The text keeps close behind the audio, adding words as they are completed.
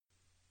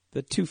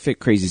The Two Fit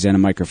Crazies and a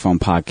Microphone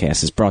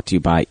podcast is brought to you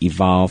by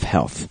Evolve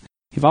Health.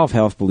 Evolve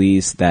Health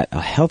believes that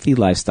a healthy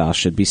lifestyle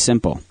should be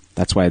simple.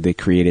 That's why they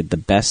created the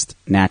best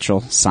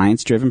natural,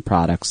 science-driven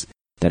products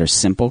that are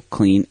simple,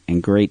 clean,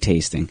 and great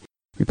tasting.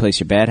 Replace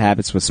your bad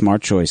habits with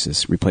smart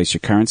choices. Replace your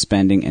current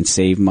spending and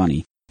save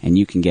money. And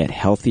you can get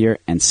healthier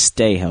and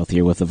stay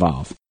healthier with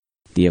Evolve.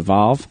 The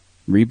Evolve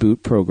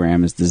Reboot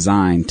program is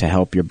designed to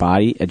help your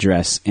body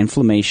address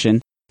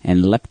inflammation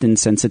and leptin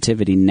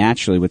sensitivity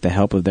naturally with the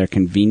help of their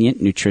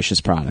convenient, nutritious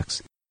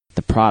products.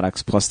 The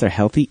products, plus their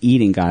healthy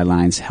eating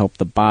guidelines, help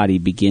the body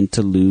begin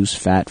to lose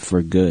fat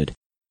for good.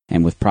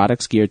 And with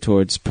products geared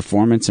towards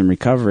performance and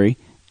recovery,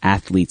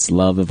 athletes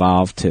love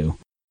Evolve too.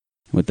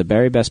 With the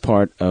very best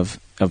part of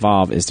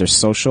Evolve is their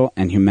social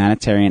and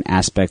humanitarian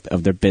aspect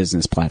of their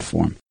business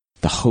platform.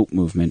 The Hope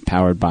Movement,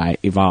 powered by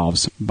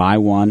Evolve's Buy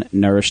One,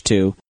 Nourish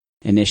Two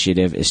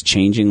initiative, is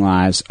changing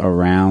lives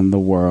around the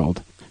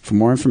world. For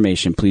more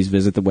information, please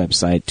visit the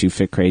website,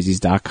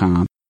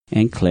 twofitcrazies.com,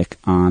 and click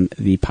on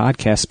the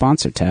podcast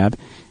sponsor tab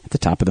at the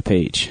top of the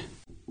page.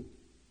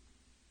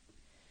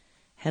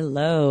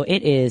 Hello,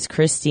 it is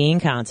Christine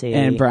Conti.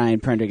 And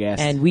Brian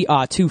Prendergast. And we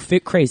are Two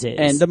Fit Crazies.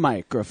 And the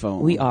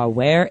microphone. We are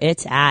where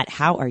it's at.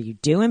 How are you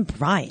doing,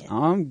 Brian?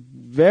 I'm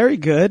very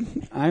good.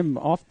 I'm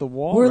off the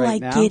wall We're right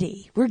like now.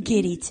 giddy. We're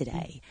giddy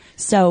today.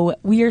 So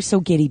we are so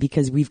giddy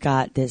because we've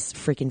got this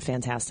freaking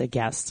fantastic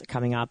guest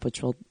coming up,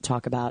 which we'll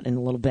talk about in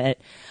a little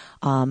bit.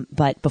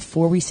 But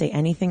before we say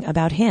anything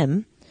about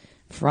him,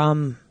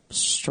 from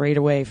straight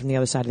away from the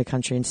other side of the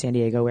country in San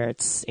Diego where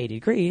it's 80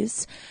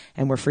 degrees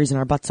and we're freezing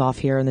our butts off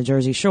here in the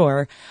Jersey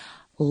Shore,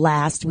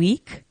 last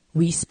week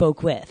we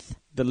spoke with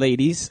the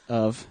ladies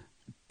of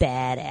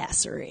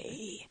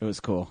Badassery. It was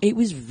cool. It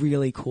was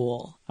really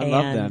cool. I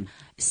love them.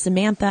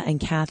 Samantha and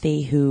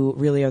Kathy, who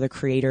really are the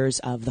creators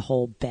of the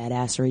whole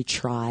Badassery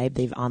tribe.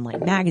 They've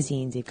online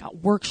magazines, they've got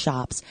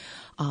workshops,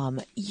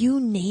 you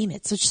name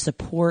it. Such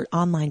support,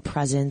 online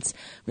presence,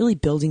 really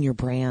building your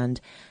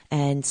brand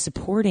and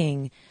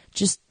supporting,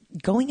 just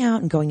going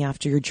out and going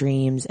after your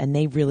dreams. And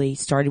they really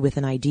started with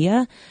an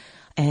idea,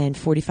 and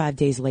 45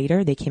 days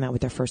later, they came out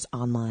with their first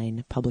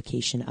online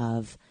publication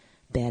of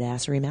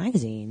Badassery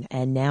magazine.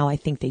 And now I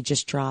think they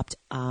just dropped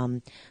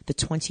the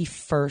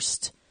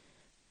 21st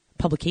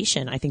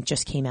publication, I think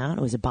just came out.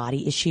 It was a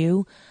body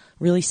issue,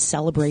 really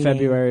celebrating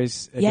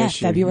February's edition. Yeah,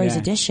 February's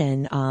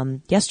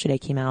edition. Yesterday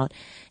came out,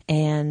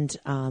 and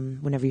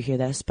whenever you hear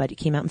this, but it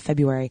came out in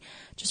February,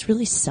 just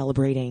really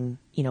celebrating,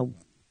 your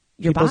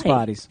people's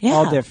bodies, yeah.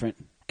 all different.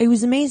 It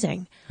was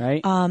amazing.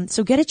 Right.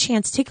 So get a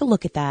chance, take a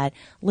look at that,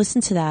 listen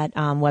to that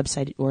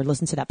website or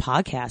listen to that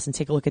podcast and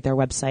take a look at their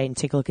website and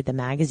take a look at the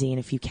magazine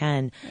if you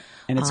can.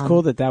 And it's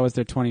cool that was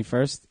their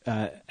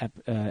 21st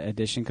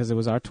edition because it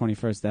was our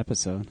 21st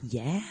episode.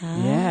 Yeah.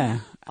 Yeah.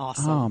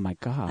 Awesome. Oh, my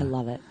God. I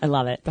love it. I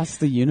love it. That's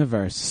the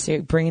universe.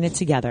 So bringing it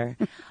together.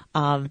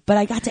 But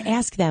I got to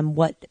ask them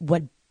what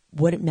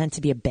it meant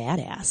to be a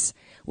badass,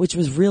 which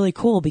was really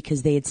cool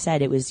because they had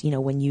said it was,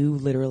 when you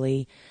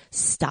literally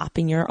stop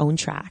in your own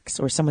tracks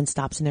or someone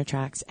stops in their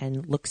tracks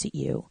and looks at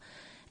you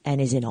and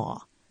is in awe.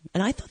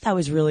 And I thought that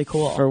was really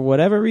cool. For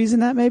whatever reason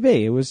that may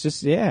be. It was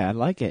just, I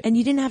like it. And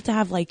you didn't have to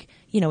have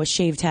a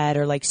shaved head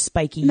or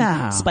spiky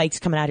spikes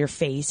coming out of your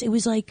face. It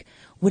was like,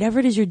 whatever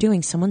it is you're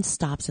doing, someone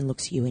stops and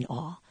looks at you in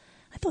awe.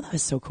 I thought that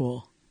was so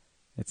cool.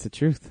 It's the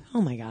truth.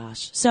 Oh my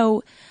gosh.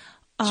 So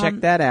check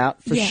that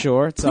out for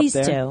sure. It's please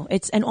up there. do.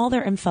 And all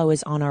their info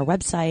is on our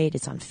website.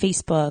 It's on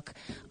Facebook.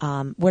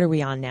 What are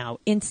we on now?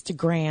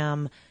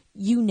 Instagram.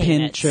 You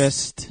name it.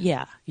 Pinterest.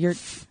 Yeah,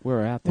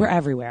 we're out there. We're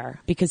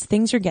everywhere because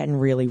things are getting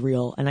really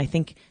real. And I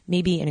think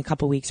maybe in a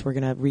couple weeks we're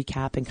going to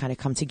recap and kind of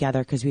come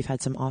together because we've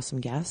had some awesome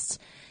guests,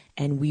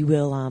 and we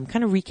will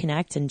kind of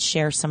reconnect and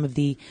share some of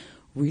the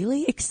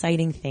really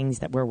exciting things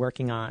that we're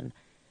working on.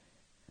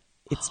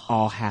 It's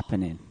all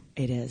happening.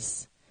 It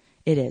is.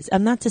 It is.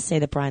 I'm not to say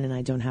that Brian and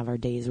I don't have our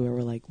days where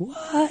we're like,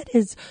 what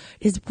is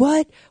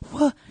what?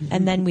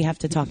 And then we have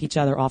to talk each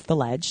other off the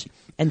ledge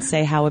and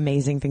say how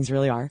amazing things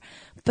really are.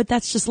 But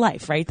that's just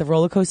life, right? The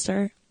roller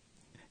coaster.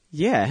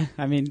 Yeah.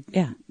 I mean,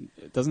 yeah.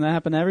 Doesn't that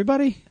happen to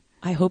everybody?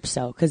 I hope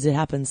so, because it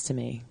happens to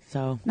me.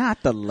 So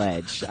not the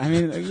ledge. I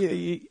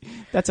mean,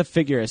 that's a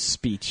figure of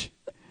speech.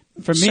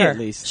 For me, at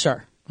least.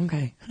 Sure.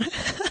 Okay.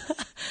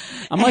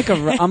 I'm like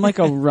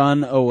a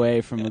run away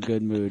from a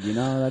good mood.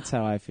 That's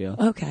how I feel.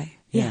 Okay.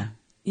 Yeah.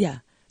 Yeah.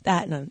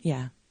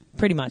 Yeah.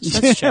 Pretty much.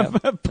 That's true.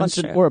 A punch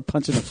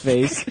in the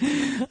face.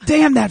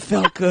 Damn, that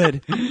felt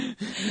good.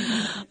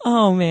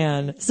 Oh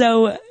man.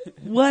 So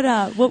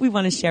what we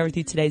want to share with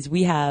you today is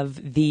we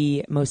have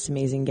the most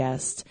amazing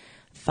guest,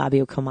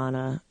 Fabio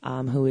Comana,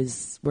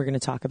 we're going to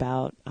talk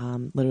about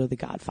literally the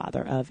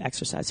godfather of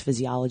exercise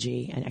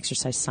physiology and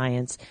exercise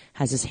science,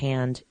 has his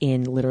hand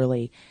in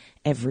literally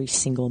every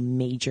single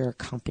major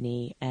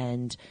company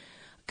and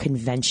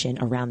convention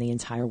around the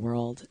entire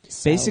world.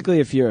 So, basically,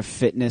 if you're a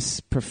fitness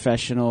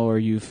professional or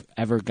you've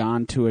ever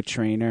gone to a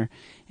trainer,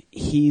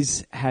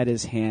 he's had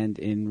his hand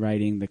in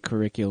writing the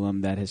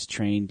curriculum that has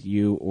trained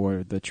you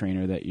or the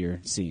trainer that you're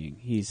seeing.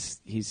 He's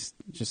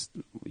just,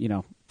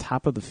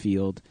 top of the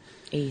field.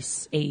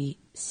 ACE,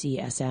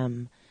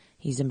 ACSM.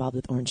 He's involved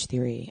with Orange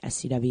Theory,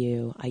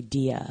 SCW,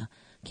 IDEA,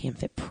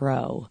 CamFit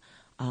Pro,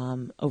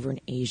 over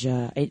in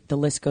Asia. The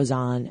list goes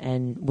on,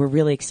 and we're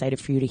really excited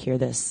for you to hear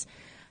this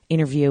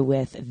interview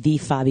with the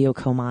Fabio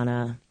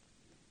Comana.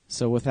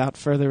 So without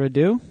further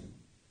ado,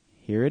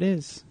 here it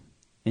is.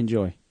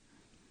 Enjoy.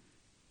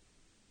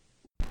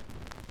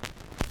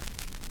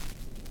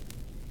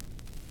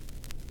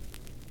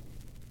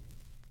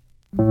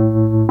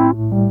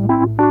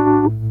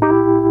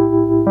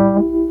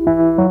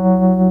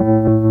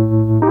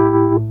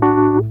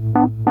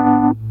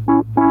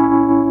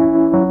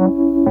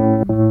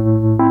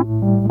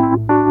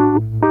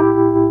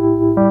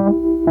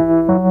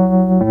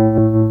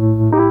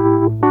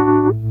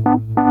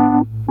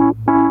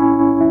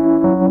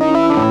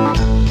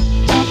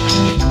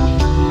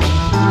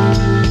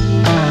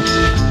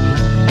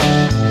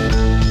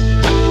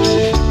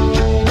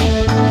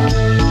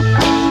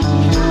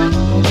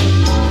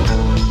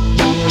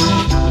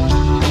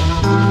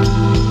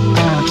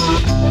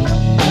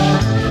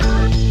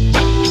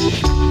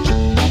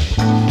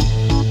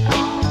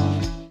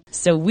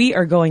 So we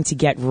are going to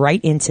get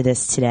right into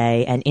this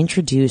today and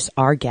introduce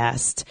our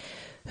guest,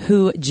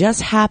 who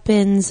just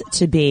happens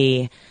to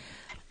be,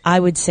 I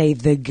would say,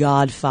 the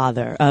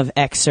godfather of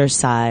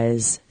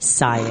exercise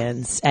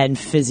science and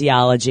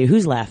physiology.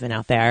 Who's laughing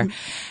out there?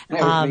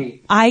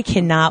 I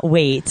cannot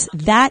wait.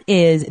 That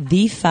is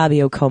the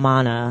Fabio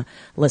Comana,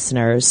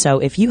 listeners. So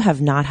if you have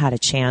not had a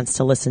chance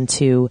to listen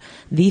to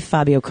the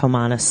Fabio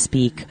Comana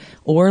speak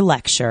or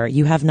lecture,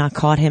 you have not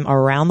caught him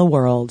around the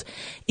world,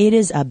 it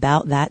is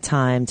about that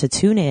time to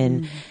tune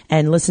in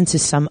and listen to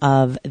some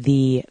of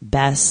the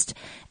best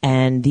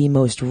and the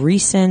most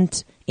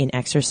recent in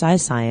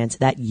exercise science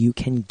that you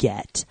can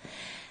get.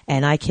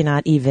 And I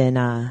cannot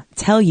even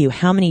tell you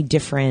how many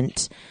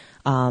different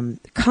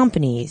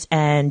companies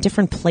and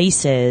different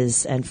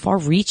places and far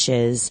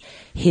reaches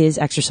his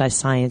exercise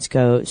science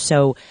goes.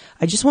 So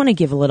I just want to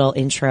give a little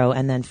intro,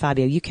 and then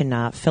Fabio, you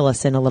can fill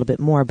us in a little bit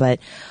more. But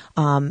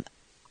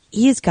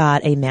he's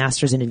got a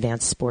master's in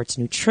advanced sports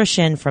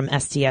nutrition from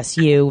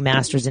SDSU,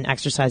 master's in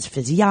exercise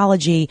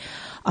physiology.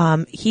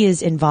 He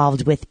is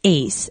involved with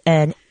ACE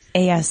and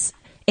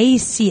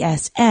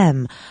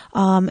ACSM.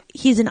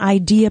 He's an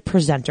IDEA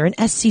presenter, an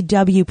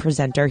SCW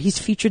presenter. He's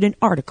featured in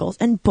articles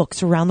and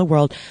books around the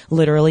world.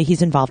 Literally,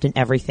 he's involved in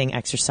everything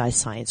exercise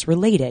science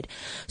related.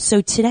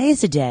 So today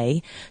is a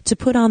day to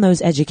put on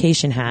those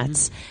education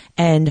hats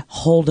and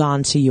hold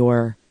on to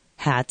your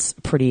hats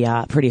pretty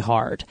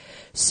hard.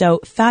 So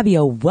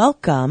Fabio,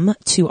 welcome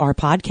to our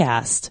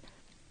podcast.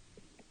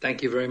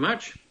 Thank you very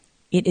much.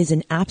 It is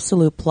an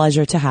absolute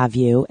pleasure to have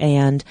you,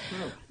 and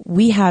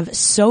we have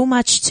so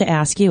much to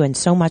ask you and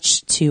so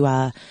much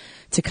to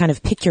kind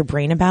of pick your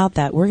brain about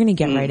that we're going to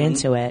get right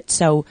into it.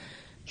 So,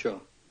 sure.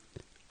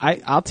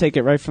 I'll take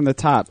it right from the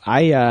top.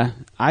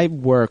 I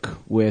work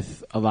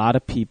with a lot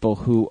of people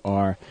who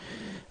are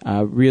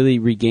really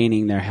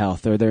regaining their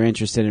health, or they're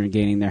interested in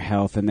regaining their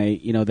health, and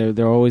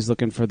they're always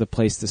looking for the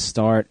place to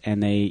start.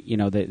 And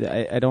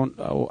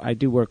I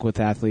do work with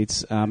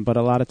athletes, but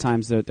a lot of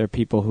times they're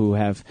people who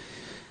have,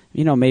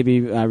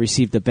 maybe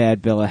received a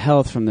bad bill of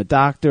health from the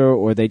doctor,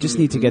 or they just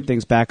need to get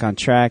things back on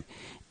track.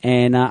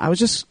 And I was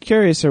just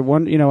curious, I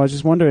was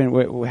just wondering,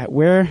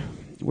 where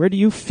do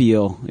you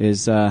feel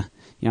is, I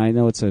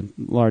know it's a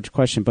large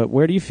question, but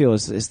where do you feel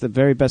is the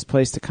very best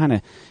place to kind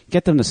of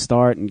get them to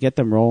start and get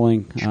them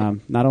rolling,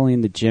 not only in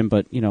the gym,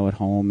 but, at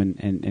home and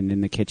in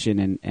the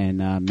kitchen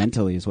and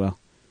mentally as well?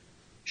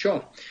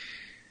 Sure.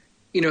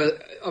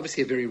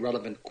 Obviously a very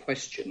relevant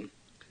question.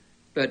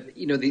 But,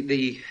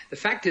 the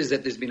fact is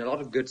that there's been a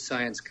lot of good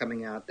science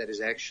coming out that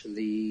is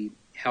actually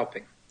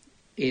helping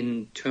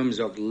in terms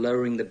of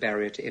lowering the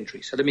barrier to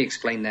entry. So let me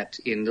explain that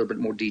in a little bit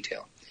more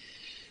detail.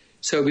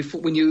 So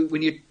when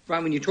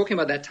you're talking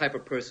about that type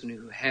of person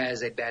who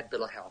has a bad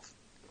bill of health,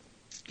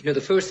 the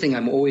first thing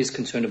I'm always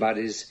concerned about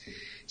is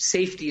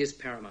safety is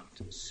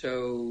paramount.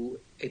 So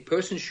a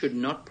person should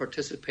not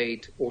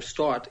participate or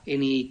start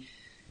any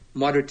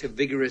moderate to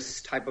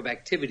vigorous type of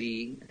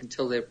activity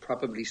until they're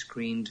properly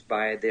screened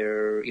by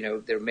their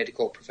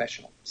medical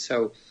professional.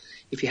 So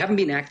if you haven't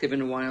been active in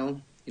a while,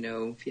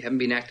 if you haven't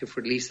been active for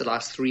at least the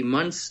last 3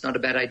 months, not a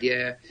bad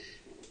idea,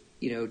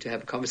 to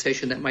have a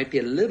conversation. That might be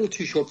a little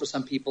too short for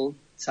some people.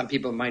 Some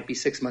people might be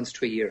 6 months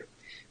to a year.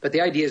 But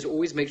the idea is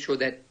always make sure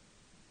that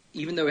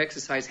even though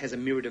exercise has a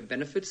myriad of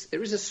benefits,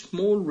 there is a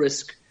small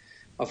risk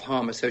of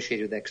harm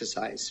associated with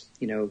exercise.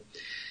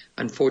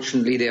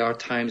 Unfortunately, there are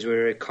times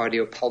where a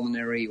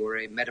cardiopulmonary or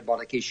a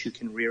metabolic issue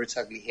can rear its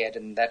ugly head,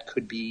 and that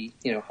could be,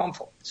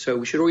 harmful. So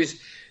we should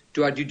always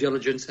do our due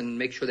diligence and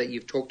make sure that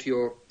you've talked to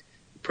your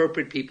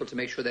appropriate people to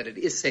make sure that it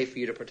is safe for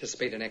you to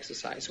participate in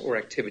exercise or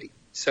activity.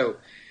 So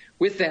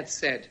with that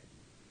said,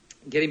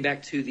 getting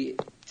back to the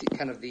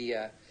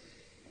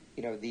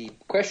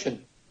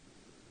question,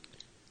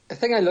 the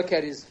thing I look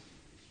at is,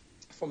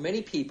 for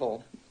many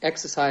people,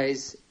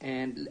 exercise,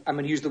 and I'm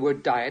going to use the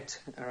word diet,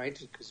 all right,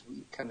 because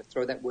we kind of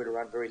throw that word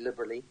around very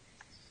liberally.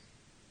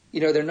 They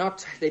don't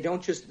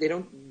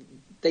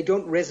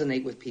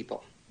resonate with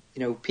people.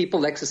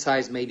 People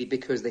exercise maybe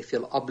because they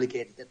feel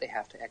obligated that they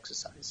have to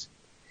exercise.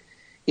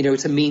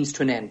 It's a means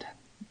to an end.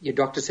 Your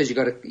doctor says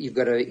you're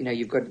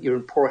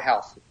in poor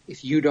health.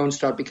 If you don't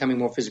start becoming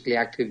more physically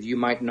active, you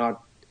might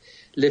not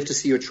live to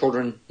see your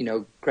children,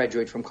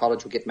 graduate from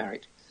college or get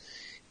married.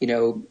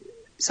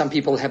 Some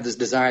people have this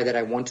desire that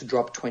I want to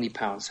drop 20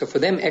 pounds. So for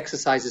them,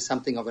 exercise is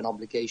something of an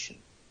obligation.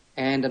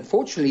 And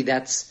unfortunately,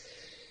 that's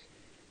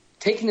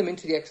taking them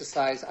into the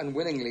exercise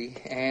unwillingly.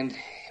 And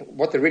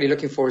what they're really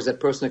looking for is that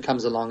person that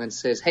comes along and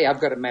says, hey, I've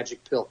got a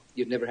magic pill.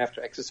 You'd never have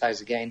to exercise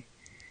again.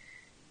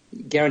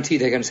 Guaranteed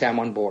they're going to say, I'm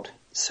on board.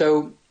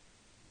 So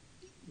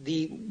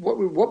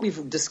what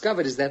we've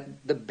discovered is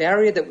that the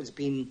barrier that was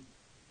being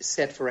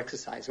set for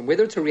exercise, and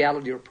whether it's a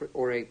reality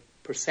or a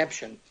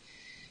perception,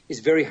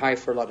 is very high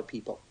for a lot of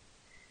people.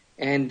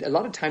 And a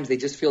lot of times they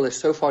just feel they're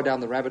so far down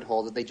the rabbit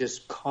hole that they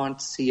just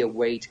can't see a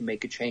way to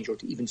make a change or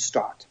to even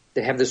start.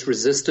 They have this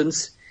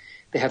resistance,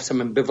 they have some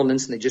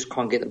ambivalence, and they just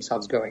can't get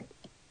themselves going.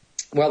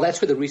 Well,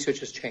 that's where the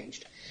research has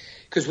changed.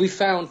 Because we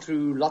found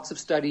through lots of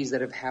studies that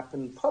have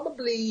happened,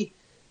 probably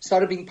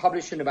started being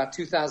published in about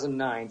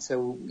 2009,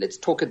 so let's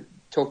talk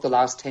the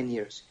last 10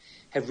 years,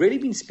 have really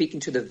been speaking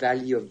to the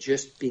value of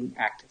just being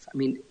active. I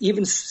mean,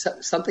 even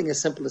something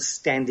as simple as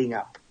standing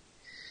up.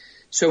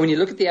 So when you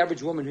look at the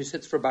average woman who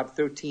sits for about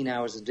 13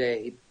 hours a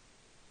day,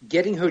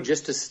 getting her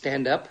just to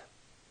stand up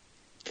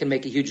can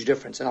make a huge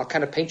difference. And I'll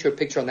kind of paint you a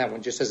picture on that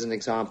one just as an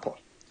example.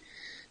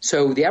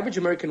 So the average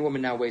American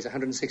woman now weighs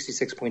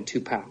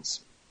 166.2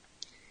 pounds.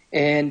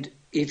 And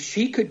if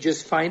she could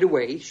just find a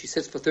way, she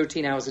sits for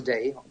 13 hours a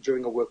day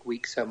during a work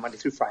week, so Monday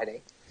through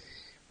Friday.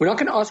 We're not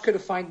going to ask her to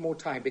find more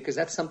time because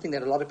that's something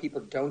that a lot of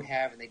people don't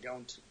have and they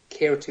don't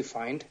care to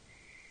find.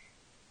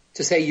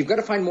 To say you've got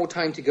to find more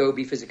time to go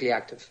be physically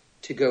active,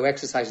 to go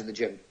exercise at the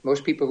gym.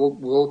 Most people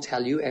will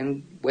tell you,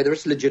 and whether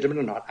it's legitimate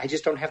or not, I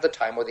just don't have the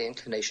time or the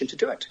inclination to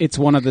do it. It's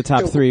one of the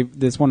top three.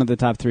 It's one of the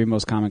top three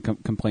most common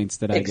complaints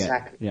that I get.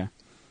 Exactly. Yeah.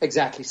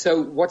 Exactly.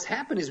 So what's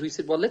happened is we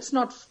said, well, let's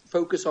not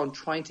focus on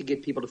trying to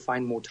get people to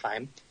find more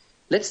time.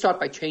 Let's start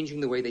by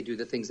changing the way they do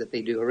the things that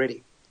they do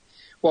already.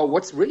 Well,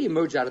 what's really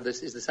emerged out of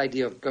this is this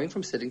idea of going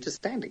from sitting to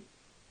standing.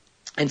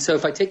 And so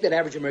if I take that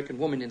average American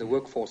woman in the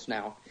workforce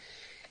now,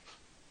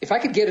 if I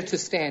could get her to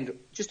stand,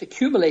 just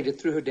accumulated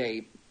through her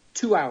day,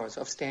 2 hours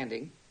of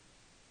standing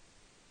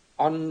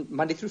on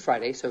Monday through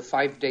Friday, so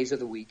 5 days of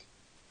the week.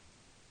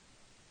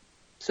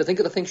 So think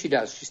of the things she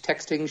does. She's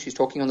texting, she's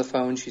talking on the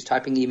phone, she's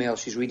typing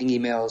emails, she's reading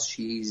emails,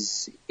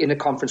 she's in a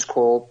conference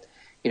call,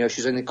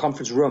 she's in a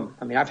conference room.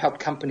 I mean, I've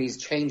helped companies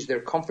change their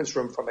conference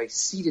room from a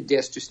seated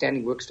desk to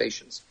standing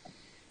workstations.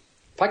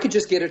 If I could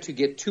just get her to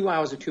get 2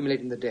 hours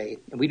accumulated in the day,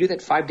 and we do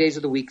that 5 days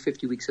of the week,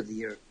 50 weeks of the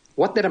year,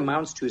 what that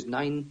amounts to is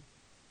a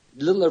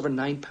little over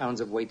 9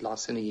 pounds of weight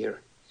loss in a year.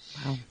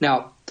 Wow.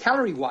 Now,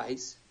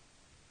 calorie-wise,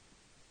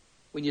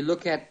 when you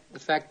look at the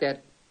fact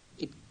that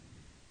the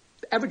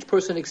average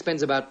person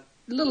expends about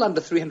a little under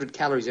 300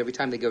 calories every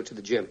time they go to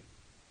the gym,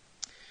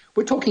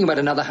 we're talking about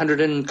another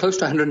close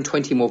to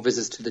 120 more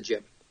visits to the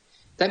gym.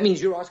 That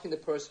means you're asking the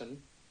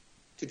person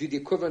to do the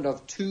equivalent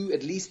of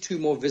at least two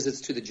more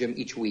visits to the gym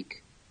each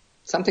week,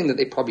 something that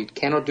they probably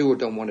cannot do or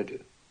don't want to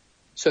do.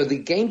 So the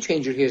game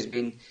changer here has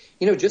been,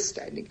 just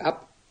standing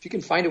up. If you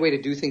can find a way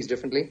to do things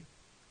differently,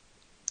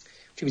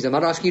 which means I'm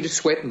not asking you to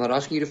sweat, I'm not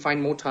asking you to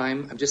find more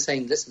time. I'm just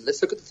saying, listen,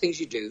 let's look at the things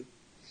you do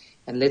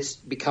and let's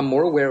become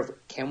more aware of,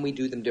 can we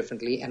do them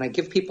differently? And I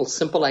give people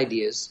simple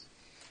ideas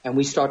and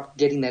we start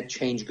getting that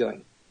change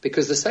going.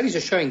 Because the studies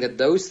are showing that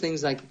those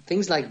things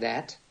like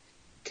that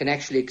can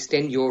actually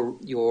extend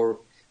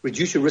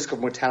reduce your risk of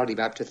mortality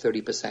by up to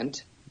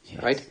 30%,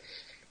 yes. Right?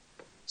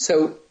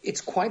 So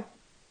it's quite,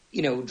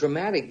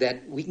 dramatic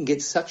that we can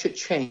get such a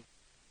change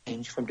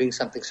from doing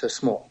something so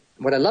small.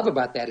 What I love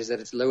about that is that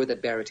it's lowered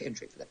that barrier to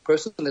entry. For that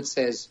person that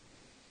says,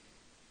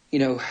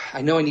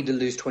 I know I need to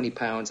lose 20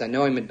 pounds. I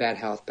know I'm in bad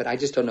health, but I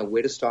just don't know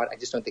where to start. I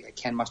just don't think I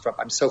can muster up.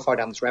 I'm so far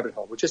down this rabbit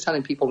hole. We're just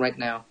telling people right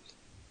now,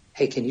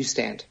 hey, can you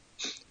stand?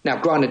 Now,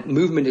 granted,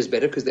 movement is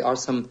better because there are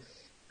some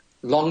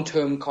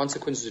long-term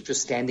consequences of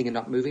just standing and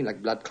not moving,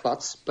 like blood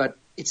clots, but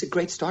it's a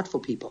great start for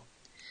people.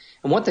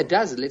 And what that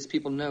does, it lets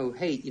people know,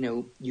 hey,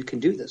 you can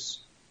do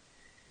this.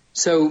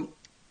 So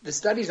the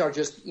studies are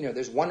just,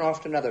 there's one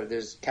after another.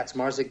 There's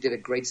Kaczmarzyk did a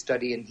great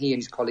study, and he and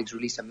his colleagues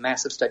released a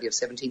massive study of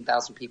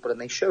 17,000 people,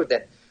 and they showed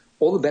that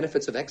all the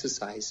benefits of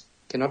exercise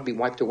cannot be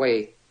wiped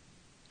away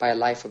by a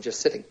life of just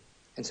sitting.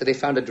 And so they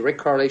found a direct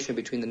correlation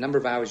between the number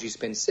of hours you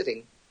spend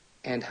sitting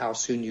and how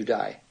soon you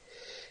die.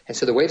 And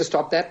so the way to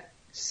stop that,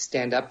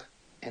 stand up,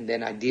 and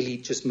then ideally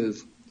just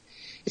move.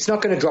 It's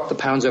not going to drop the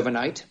pounds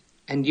overnight,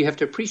 and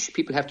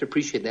people have to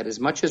appreciate that. As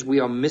much as we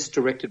are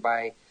misdirected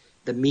by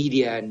the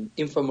media and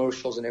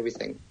infomercials and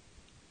everything,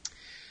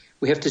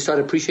 we have to start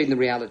appreciating the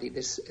reality.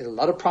 There's a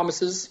lot of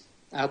promises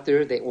out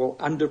there. They all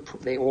under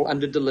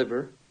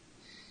deliver.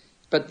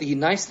 But the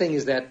nice thing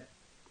is that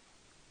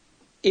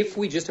if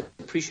we just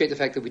appreciate the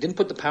fact that we didn't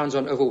put the pounds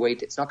on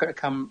overweight, it's not going to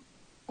come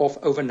off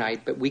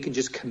overnight, but we can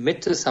just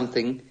commit to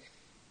something,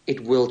 it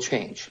will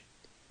change.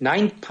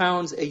 9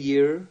 pounds a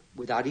year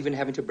without even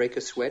having to break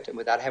a sweat and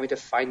without having to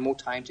find more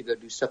time to go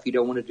do stuff you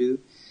don't want to do,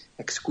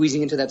 like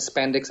squeezing into that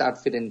spandex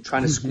outfit and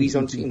trying to squeeze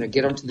onto,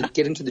 get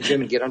into the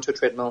gym and get onto a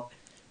treadmill.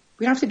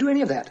 We don't have to do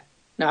any of that.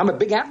 Now, I'm a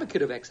big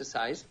advocate of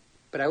exercise,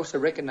 but I also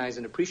recognize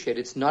and appreciate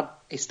it's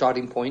not a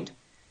starting point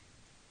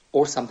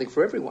or something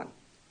for everyone.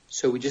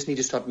 So we just need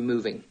to start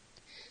moving.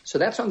 So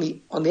that's on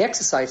the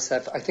exercise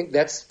stuff. I think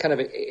that's kind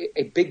of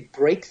a big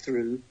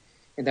breakthrough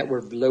in that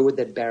we've lowered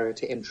that barrier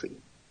to entry.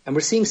 And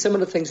we're seeing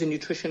similar things in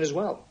nutrition as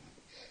well.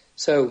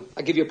 So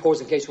I'll give you a pause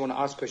in case you want to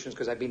ask questions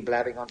because I've been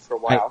blabbing on for a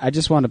while. I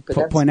just want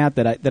to point out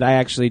that I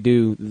actually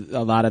do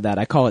a lot of that.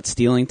 I call it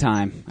stealing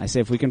time. I say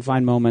if we can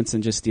find moments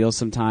and just steal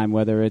some time,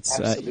 whether it's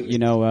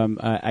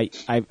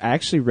I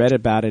actually read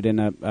about it in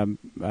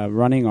a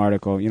running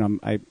article.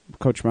 I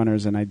coach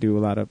runners and I do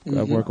a lot of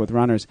work with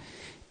runners.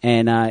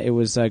 And it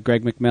was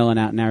Greg McMillan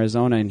out in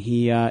Arizona, and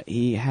he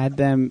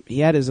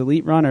had his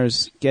elite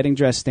runners getting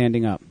dressed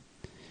standing up.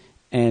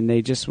 And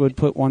they just would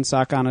put one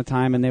sock on at a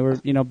time, and they were,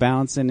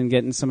 balancing and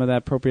getting some of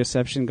that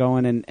proprioception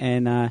going,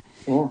 and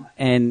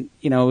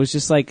it was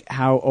just like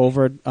how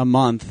over a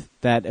month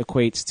that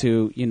equates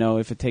to,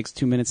 if it takes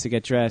 2 minutes to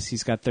get dressed,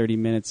 he's got 30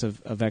 minutes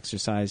of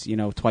exercise,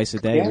 twice a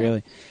day,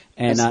 really.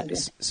 And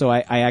so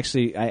I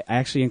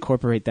actually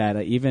incorporate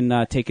that,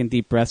 even taking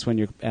deep breaths when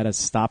you're at a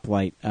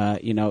stoplight.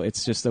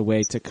 It's just a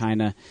way to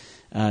kind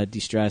of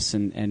de-stress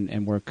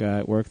and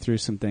work through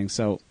some things.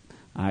 So.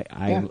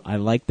 I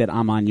like that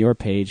I'm on your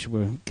page.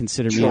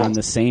 Consider me on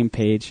the same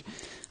page.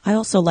 I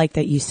also like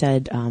that you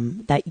said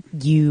that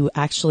you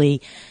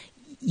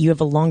have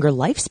a longer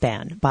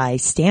lifespan by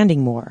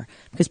standing more,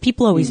 because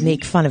people always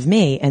make fun of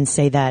me and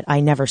say that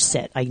I never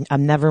sit.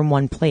 I'm never in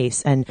one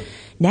place. And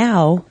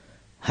now,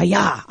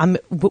 I'm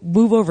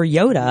move over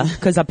Yoda,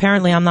 because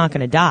apparently I'm not going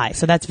to die.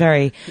 So that's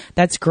great.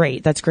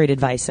 That's great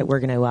advice that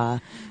we're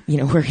going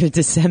to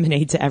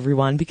disseminate to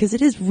everyone, because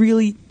it is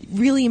really,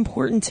 really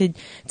important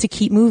to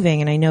keep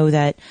moving. And I know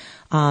that,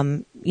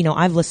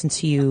 I've listened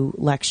to you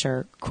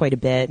lecture quite a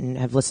bit and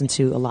have listened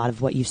to a lot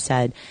of what you've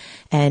said.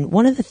 And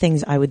one of the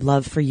things I would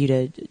love for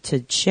you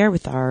to share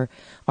with our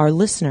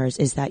listeners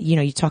is that,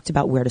 you talked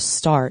about where to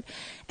start,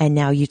 and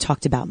now you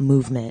talked about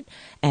movement.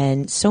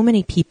 And so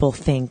many people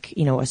think,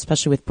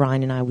 especially with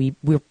Brian and I,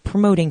 we're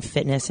promoting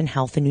fitness and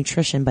health and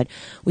nutrition, but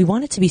we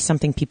want it to be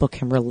something people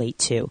can relate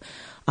to.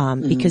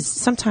 Because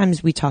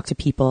sometimes we talk to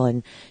people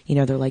and,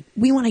 they're like,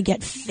 we want to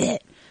get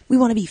fit. We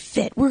want to be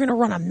fit. We're going to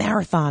run a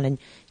marathon. And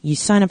you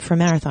sign up for a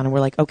marathon and we're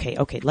like, okay,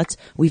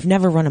 we've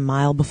never run a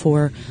mile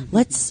before.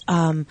 Let's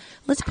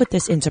put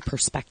this into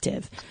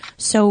perspective.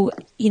 So,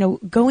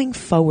 going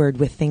forward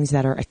with things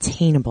that are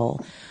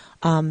attainable,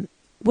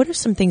 what are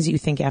some things that you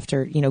think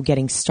after,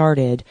 getting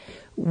started,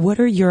 what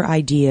are your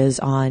ideas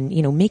on,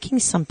 making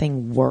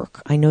something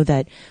work? I know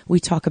that we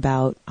talk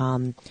about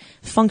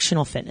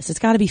functional fitness. It's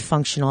got to be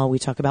functional. We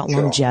talk about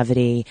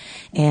longevity.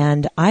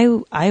 And I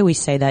always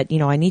say that,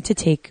 I need to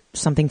take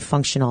something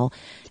functional.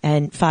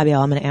 And Fabio,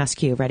 I'm going to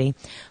ask you, ready?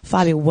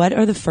 Fabio, what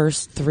are the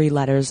first 3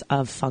 letters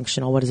of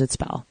functional? What does it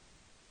spell?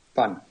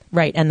 Fun.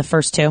 Right. And the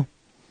first 2?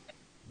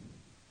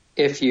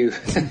 If you.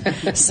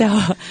 I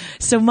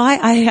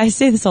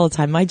say this all the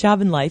time. My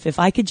job in life, if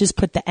I could just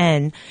put the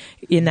N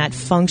in that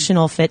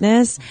functional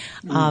fitness,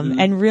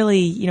 and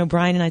really,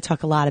 Brian and I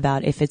talk a lot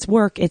about if it's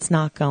work, it's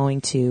not going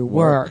to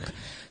work.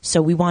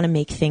 So we want to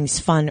make things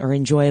fun or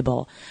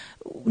enjoyable.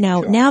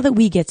 Now that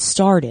we get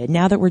started,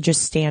 now that we're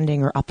just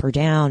standing or up or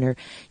down, or,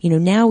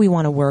 now we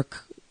want to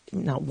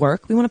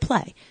we want to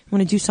play. We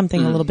want to do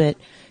something a little bit,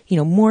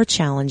 more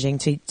challenging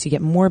to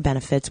get more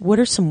benefits. What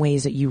are some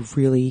ways that you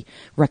really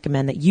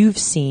recommend that you've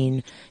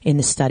seen in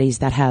the studies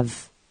that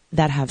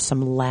have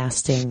some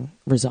lasting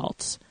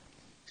results?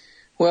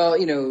 Well,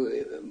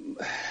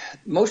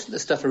 most of the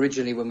stuff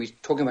originally when we're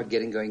talking about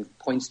getting going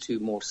points to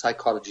more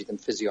psychology than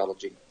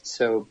physiology.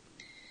 So,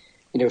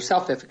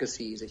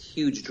 self-efficacy is a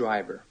huge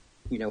driver,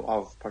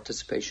 of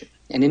participation.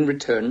 And in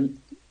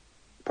return,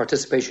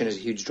 participation is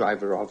a huge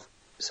driver of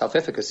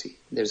self-efficacy.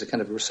 There's a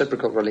kind of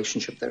reciprocal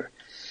relationship there.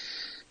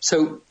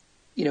 So,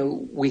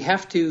 we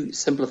have to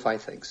simplify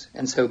things.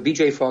 And so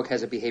BJ Fogg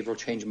has a behavioral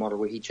change model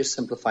where he just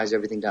simplifies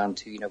everything down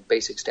to,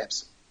 basic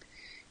steps.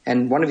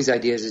 And one of his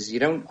ideas is you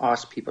don't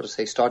ask people to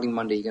say, starting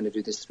Monday, you're going to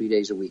do this 3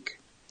 days a week.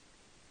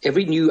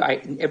 Every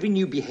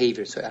new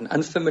behavior, so an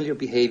unfamiliar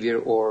behavior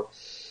or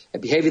a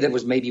behavior that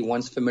was maybe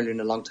once familiar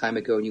and a long time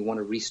ago and you want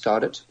to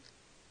restart it,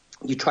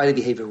 you try the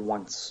behavior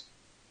once.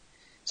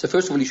 So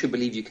first of all, you should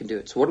believe you can do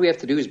it. So what we have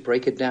to do is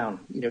break it down,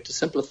 to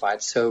simplify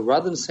it. So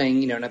rather than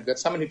saying, and I've got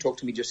someone who talked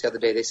to me just the other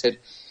day, they said,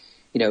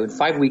 in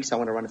 5 weeks, I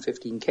want to run a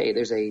 15K.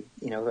 There's a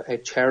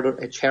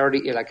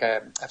charity, like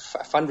a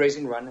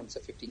fundraising run, and it's a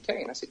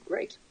 15K. And I said,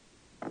 great.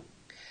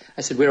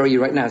 I said, where are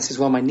you right now? He says,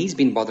 well, my knee's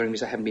been bothering me,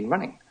 so I haven't been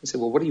running. I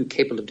said, well, what are you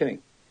capable of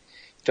doing?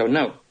 Don't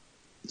know.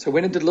 So I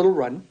went and did a little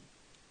run.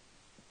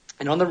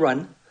 And on the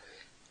run,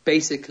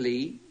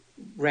 basically,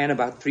 ran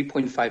about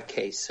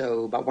 3.5K,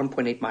 so about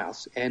 1.8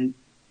 miles. And,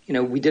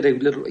 we did a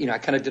little, I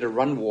kind of did a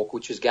run walk,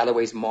 which is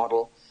Galloway's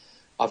model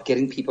of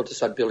getting people to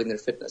start building their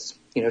fitness.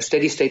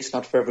 Steady state's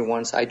not for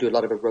everyone, so I do a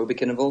lot of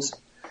aerobic intervals.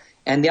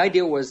 And the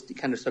idea was to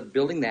kind of start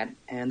building that.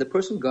 And the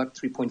person got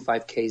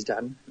 3.5Ks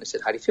done. And I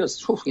said, how do you feel?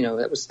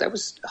 That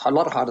was a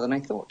lot harder than I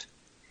thought.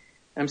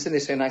 And I'm sitting there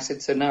saying, I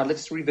said, so now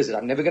let's revisit.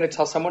 I'm never going to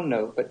tell someone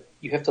no, but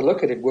you have to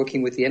look at it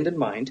working with the end in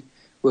mind,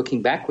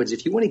 working backwards.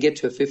 If you want to get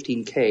to a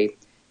 15K,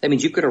 that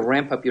means you've got to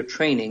ramp up your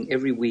training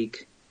every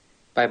week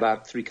by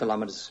about 3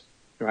 kilometers,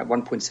 right?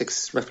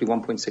 1.6, roughly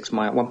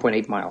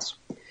 1.8 miles.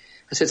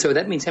 I said, so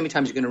that means how many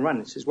times you're going to run?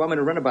 He says, well, I'm going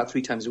to run about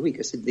 3 times a week.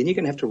 I said, then you're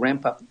going to have to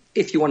ramp up,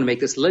 if you want to make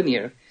this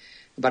linear,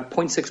 about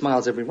 0.6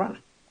 miles every run.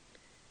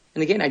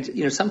 And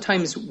again,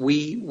 sometimes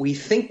we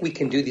think we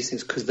can do these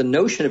things because the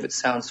notion of it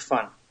sounds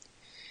fun.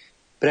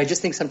 But I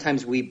just think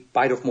sometimes we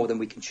bite off more than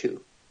we can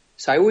chew.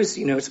 So I always,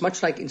 it's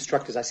much like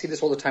instructors. I see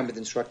this all the time with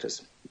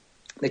instructors.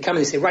 They come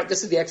and they say, right,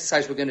 this is the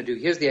exercise we're going to do.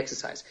 Here's the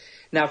exercise.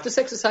 Now, if this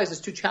exercise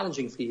is too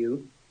challenging for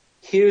you,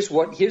 here's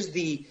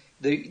the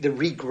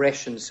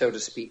regression, so to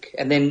speak.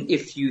 And then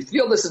if you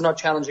feel this is not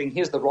challenging,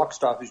 here's the rock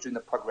star who's doing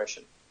the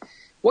progression.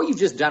 What you've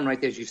just done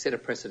right there is you've set a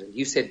precedent.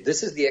 You said,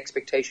 this is the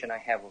expectation I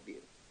have of you.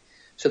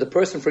 So the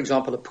person, for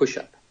example, a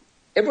push-up.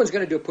 Everyone's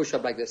going to do a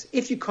push-up like this.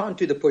 If you can't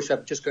do the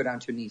push-up, just go down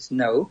to your knees.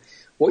 No.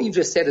 What you've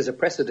just said as a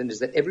precedent is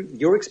that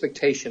your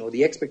expectation or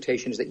the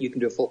expectation is that you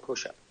can do a full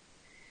push-up.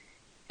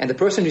 And the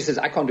person who says,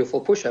 I can't do a full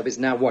push-up is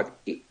now what?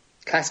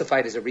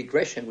 Classified as a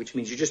regression, which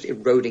means you're just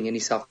eroding any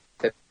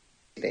self-effort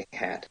they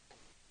had.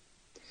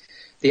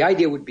 The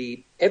idea would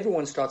be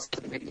everyone starts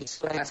to make these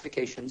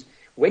classifications.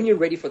 When you're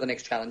ready for the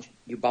next challenge,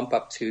 you bump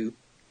up to,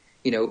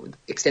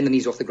 extend the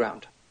knees off the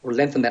ground or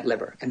lengthen that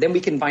lever. And then we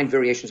can find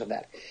variations of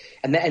that.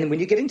 And when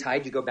you're getting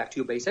tired, you go back to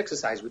your base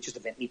exercise, which is the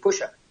bent knee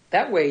push-up.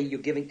 That way,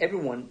 you're giving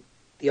everyone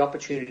the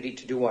opportunity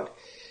to do what?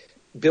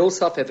 Build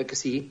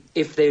self-efficacy.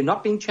 If they're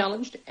not being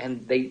challenged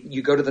and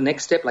you go to the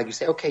next step, like you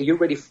say, okay, you're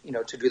ready,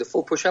 to do the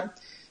full push-up,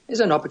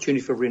 there's an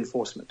opportunity for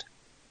reinforcement.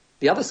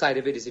 The other side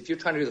of it is if you're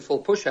trying to do the full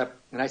push-up,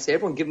 and I say,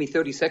 everyone give me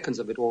 30 seconds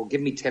of it or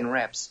give me 10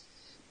 reps,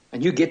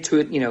 and you get to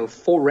it,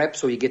 4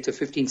 reps or you get to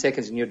 15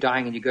 seconds and you're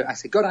dying and I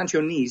say, go down to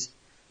your knees.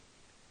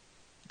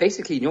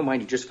 Basically, in your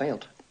mind, you just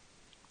failed.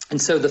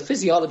 And so the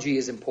physiology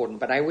is important,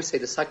 but I always say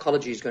the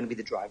psychology is going to be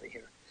the driver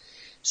here.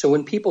 So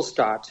when people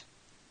start,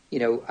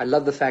 I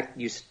love the fact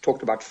you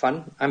talked about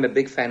fun. I'm a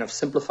big fan of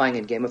simplifying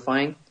and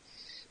gamifying,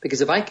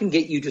 because if I can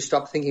get you to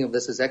stop thinking of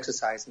this as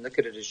exercise and look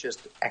at it as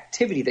just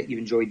activity that you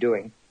enjoy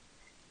doing,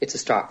 it's a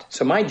start.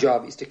 So my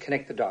job is to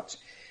connect the dots.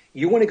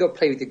 You want to go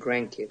play with your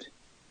grandkid,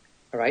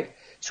 all right?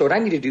 So what I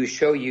need to do is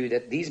show you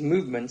that these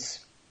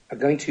movements are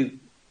going to,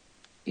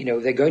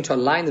 they're going to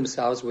align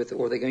themselves with,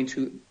 or they're going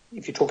to,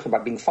 if you're talking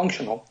about being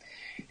functional,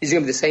 these are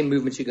going to be the same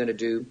movements you're going to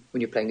do when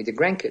you're playing with your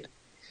grandkid.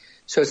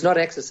 So it's not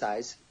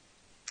exercise.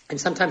 And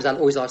sometimes I'll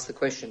always ask the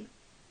question.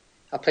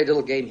 I'll play a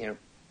little game here.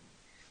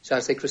 So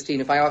I'll say, Christine,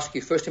 if I ask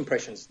you first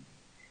impressions,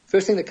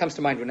 first thing that comes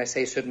to mind when I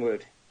say a certain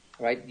word,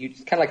 right?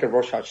 It's kind of like a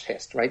Rorschach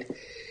test, right?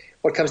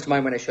 What comes to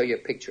mind when I show you a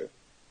picture?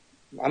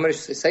 I'm going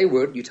to say a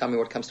word, you tell me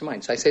what comes to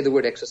mind. So I say the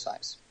word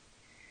exercise.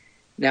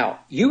 Now,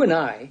 you and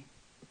I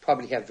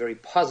probably have very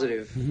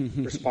positive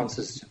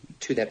responses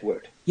to that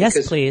word.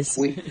 Yes, please.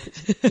 We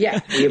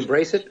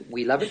embrace it.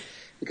 We love it.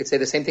 We could say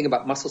the same thing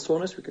about muscle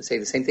soreness. We could say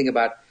the same thing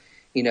about,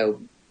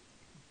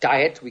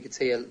 diet. We could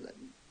say,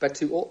 but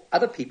to all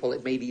other people,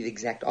 it may be the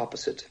exact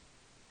opposite.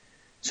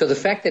 So the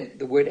fact that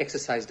the word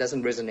exercise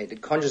doesn't resonate,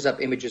 it conjures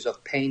up images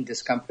of pain,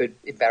 discomfort,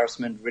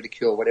 embarrassment,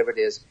 ridicule, whatever it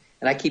is,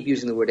 and I keep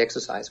using the word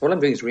exercise. What I'm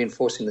doing is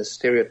reinforcing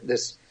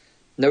this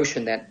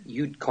notion that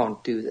you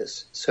can't do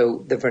this.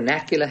 So the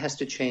vernacular has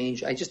to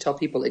change. I just tell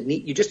people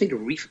you just need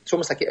to it's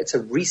almost like it's a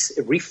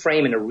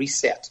reframe and a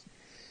reset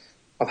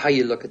of how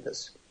you look at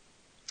this.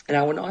 And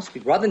I want to ask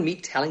you, rather than me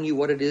telling you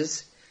what it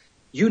is,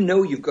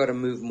 you've got to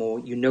move more.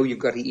 You've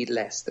got to eat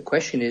less. The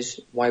question is,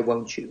 why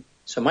won't you?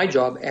 So my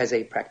job as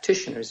a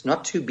practitioner is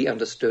not to be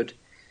understood,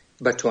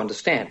 but to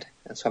understand.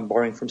 And so I'm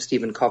borrowing from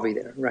Stephen Covey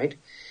there, right?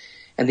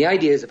 And the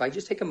idea is if I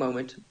just take a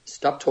moment,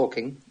 stop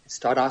talking,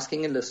 start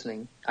asking and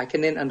listening, I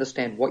can then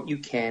understand what you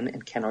can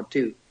and cannot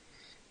do.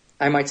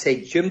 I might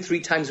say, gym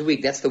 3 times a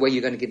week, that's the way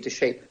you're going to get into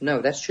shape.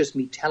 No, that's just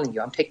me telling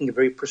you. I'm taking a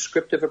very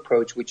prescriptive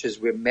approach, which is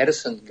where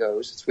medicine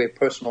goes. It's where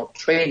personal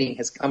training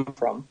has come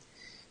from.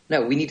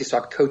 No, we need to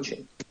start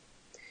coaching.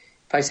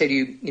 If I say to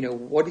you,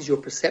 what is your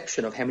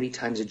perception of how many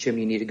times a gym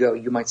you need to go?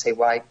 You might say,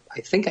 well,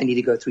 I think I need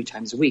to go 3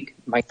 times a week.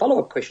 My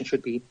follow-up question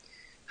should be,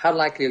 how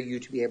likely are you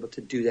to be able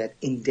to do that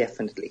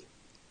indefinitely?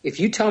 If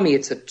you tell me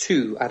it's a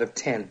 2 out of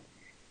 10,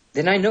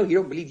 then I know you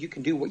don't believe you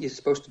can do what you're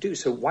supposed to do.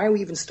 So why are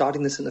we even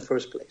starting this in the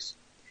first place?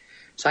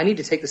 So I need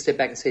to take the step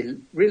back and say,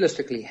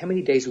 realistically, how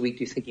many days a week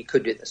do you think you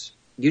could do this?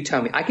 You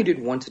tell me, I could do it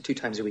 1 to 2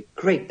 times a week.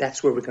 Great,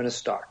 that's where we're going to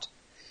start.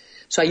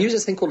 So I use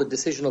this thing called a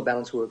decisional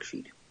balance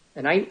worksheet.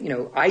 And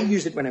I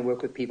use it when I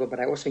work with people, but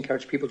I also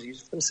encourage people to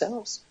use it for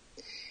themselves.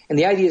 And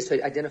the idea is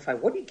to identify,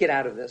 what do you get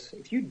out of this?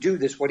 If you do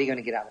this, what are you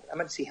going to get out of it? I'm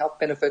going to see health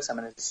benefits. I'm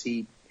going to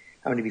see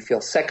I'm going to feel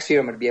sexier.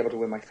 I'm going to be able to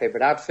wear my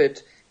favorite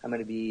outfit. I'm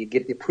going to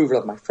get the approval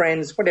of my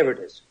friends, whatever it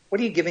is.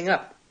 What are you giving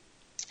up?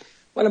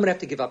 Well, I'm going to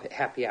have to give up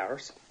happy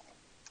hours.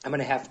 I'm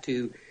going to have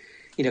to,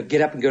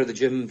 get up and go to the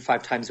gym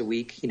 5 times a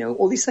week,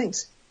 all these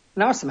things.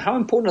 And I ask them, how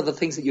important are the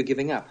things that you're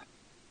giving up?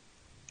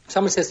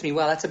 Someone says to me,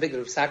 well, that's a big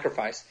little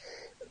sacrifice.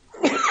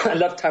 I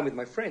love time with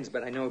my friends,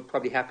 but I know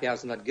probably happy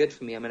hours are not good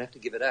for me. I'm going to have to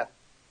give it up.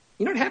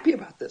 You're not happy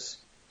about this.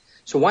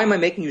 So why am I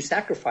making you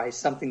sacrifice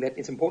something that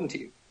is important to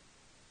you?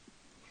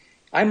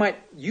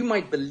 You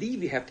might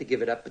believe you have to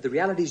give it up, but the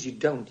reality is you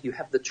don't. You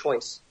have the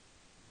choice.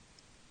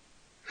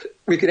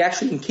 We could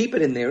actually keep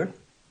it in there.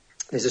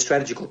 There's a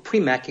strategy called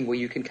pre-macking where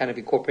you can kind of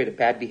incorporate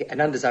an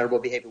undesirable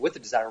behavior with a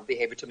desirable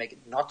behavior to make it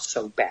not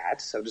so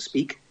bad, so to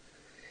speak.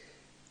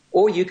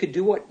 Or you could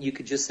do what? You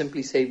could just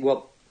simply say,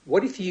 well,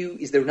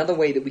 is there another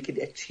way that we could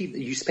achieve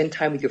that? You spend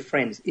time with your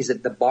friends. Is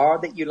it the bar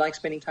that you like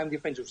spending time with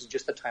your friends, or is it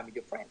just the time with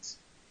your friends?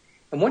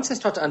 And once I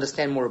start to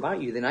understand more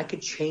about you, then I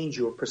could change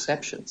your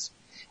perceptions.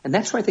 And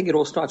that's where I think it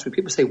all starts. When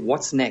people say,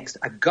 what's next?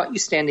 I've got you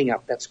standing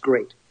up. That's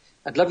great.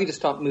 I'd love you to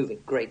start moving.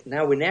 Great.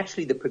 Now,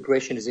 naturally the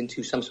progression is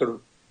into some sort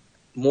of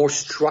more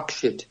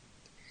structured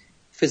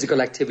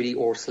physical activity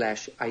or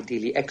 /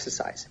 ideally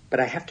exercise. But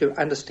I have to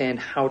understand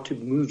how to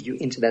move you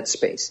into that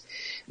space.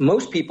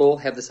 Most people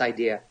have this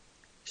idea,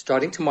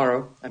 starting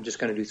tomorrow, I'm just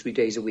going to do 3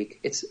 days a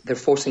week. They're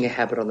forcing a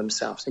habit on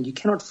themselves. And you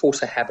cannot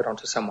force a habit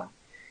onto someone.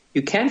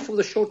 You can for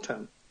the short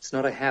term. It's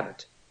not a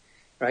habit,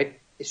 right?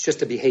 It's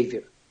just a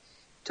behavior.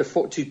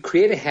 To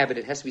create a habit,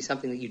 it has to be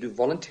something that you do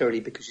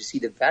voluntarily because you see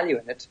the value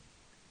in it.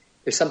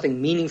 There's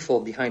something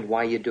meaningful behind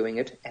why you're doing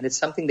it, and it's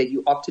something that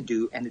you opt to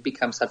do, and it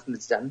becomes something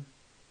that's done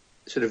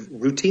sort of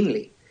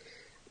routinely.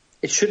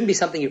 It shouldn't be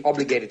something you're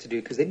obligated to do,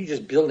 because then you're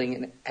just building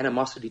an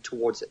animosity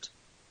towards it.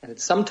 And at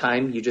some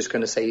time, you're just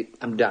going to say,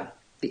 I'm done.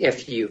 The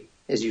F you,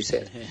 as you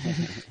said.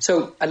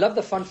 So I love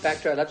the fun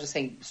factor. I love just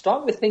saying,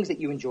 start with things that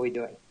you enjoy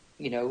doing,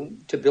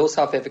 to build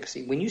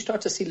self-efficacy. When you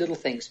start to see little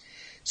things.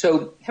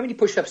 So how many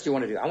push-ups do you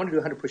want to do? I want to do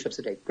 100 push-ups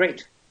a day.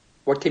 Great.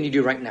 What can you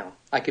do right now?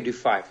 I could do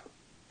 5.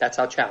 That's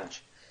our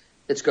challenge.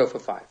 Let's go for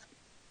 5.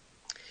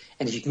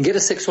 And if you can get a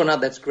 6th one out,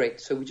 that's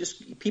great. So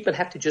people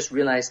have to just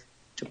realize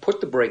to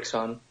put the brakes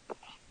on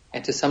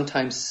and to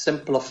sometimes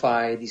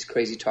simplify these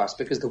crazy tasks,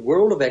 because the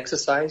world of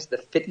exercise, the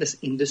fitness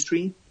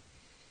industry,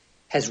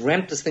 has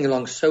ramped this thing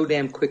along so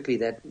damn quickly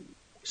that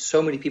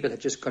so many people have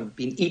just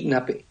been eaten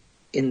up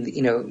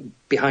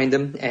behind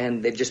them,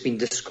 and they've just been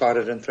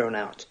discarded and thrown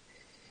out.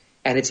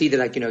 And it's either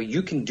like,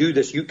 you can do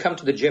this, you come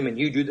to the gym and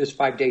you do this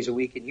 5 days a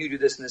week and you do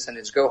this and this, and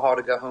it's go hard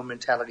or go home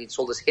mentality. It's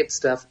all this hit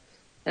stuff.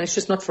 And it's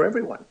just not for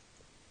everyone.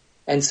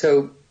 And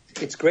so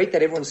it's great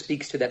that everyone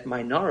speaks to that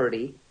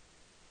minority,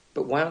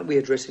 but why aren't we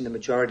addressing the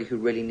majority who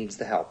really needs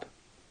the help?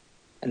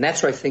 And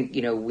that's where I think,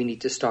 we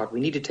need to start. We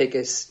need to take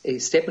a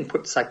step and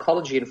put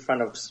psychology in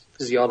front of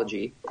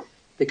physiology,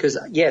 because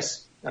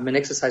yes, I'm an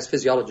exercise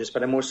physiologist,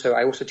 but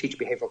I also teach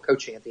behavioral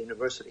coaching at the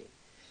university.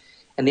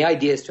 And the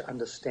idea is to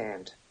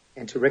understand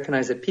and to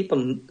recognize that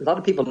a lot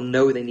of people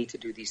know they need to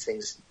do these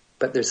things,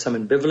 but there's some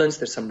ambivalence,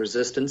 there's some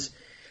resistance.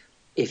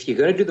 If you're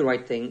going to do the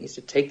right thing, is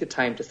to take the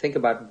time to think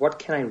about, what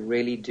can I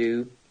really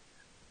do?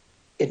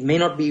 It may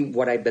not be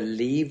what I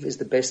believe is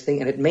the best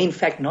thing, and it may in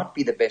fact not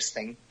be the best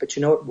thing, but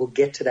we'll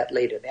get to that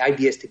later. The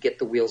idea is to get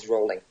the wheels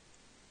rolling.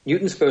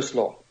 Newton's first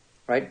law,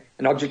 right?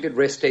 An object at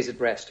rest stays at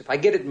rest. If I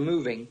get it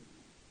moving,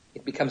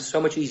 it becomes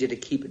so much easier to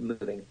keep it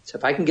moving. So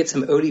if I can get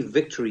some early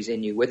victories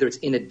in you, whether it's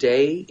in a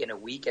day, in a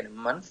week, in a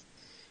month,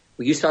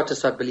 where you start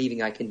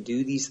believing I can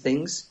do these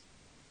things,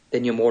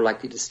 then you're more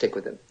likely to stick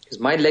with them. Because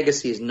my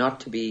legacy is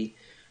not to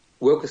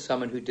work with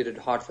someone who did it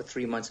hard for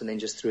 3 months and then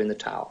just threw in the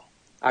towel.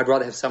 I'd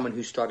rather have someone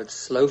who started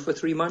slow for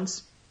 3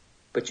 months,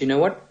 but you know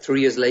what?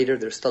 3 years later,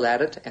 they're still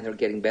at it, and they're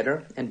getting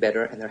better and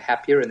better, and they're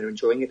happier, and they're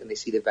enjoying it, and they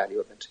see the value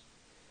of it.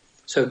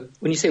 So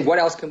when you say, what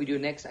else can we do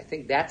next? I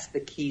think that's the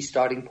key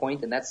starting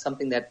point, and that's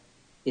something that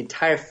the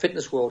entire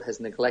fitness world has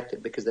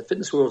neglected, because the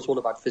fitness world is all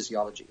about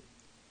physiology,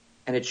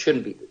 and it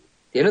shouldn't be.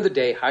 At the end of the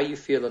day, how you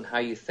feel and how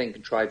you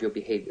think drive your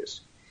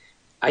behaviors.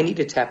 I need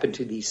to tap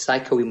into the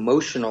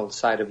psycho-emotional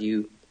side of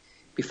you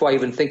before I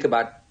even think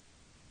about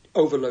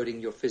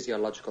overloading your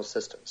physiological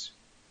systems.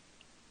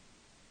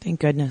 Thank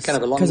goodness,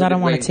 because I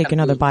don't want to take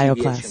another bio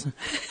class.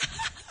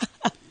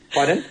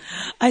 Pardon?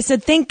 I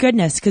said, thank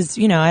goodness, because,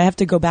 I have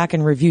to go back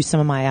and review some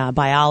of my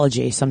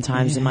biology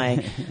sometimes and my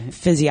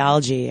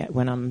physiology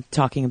when I'm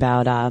talking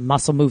about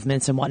muscle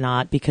movements and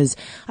whatnot, because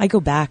I go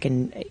back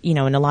and,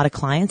 and a lot of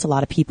clients, a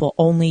lot of people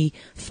only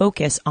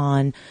focus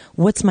on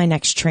what's my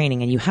next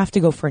training, and you have to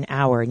go for an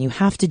hour and you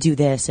have to do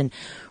this. And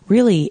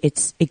really,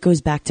 it goes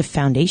back to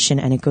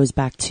foundation, and it goes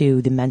back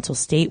to the mental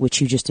state,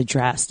 which you just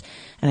addressed.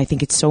 And I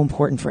think it's so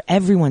important for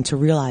everyone to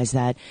realize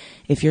that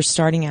if you're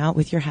starting out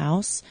with your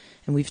house,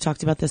 and we've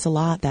talked about this a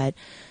lot, that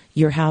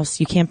your house,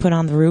 you can't put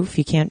on the roof,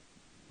 you can't,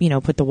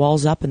 put the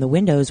walls up and the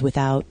windows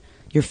without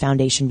your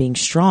foundation being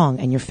strong,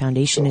 and your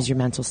foundation is your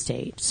mental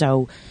state.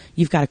 So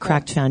you've got a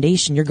cracked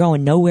foundation. You're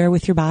going nowhere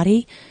with your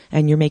body,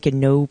 and you're making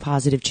no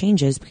positive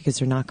changes because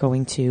they're not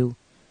going to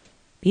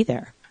be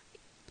there.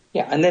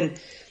 Yeah, and then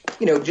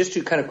just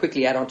to kind of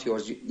quickly add on to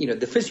yours,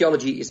 the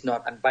physiology is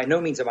not, and by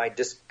no means am I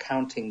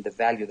discounting the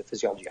value of the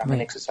physiology. I'm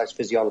an exercise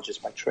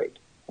physiologist by trade,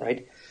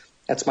 right?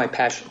 That's my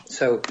passion.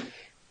 So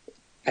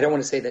I don't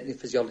want to say that the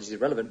physiology is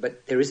irrelevant,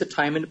 but there is a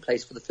time and a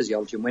place for the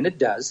physiology. And when it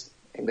does,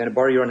 I'm going to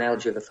borrow your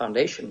analogy of the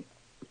foundation,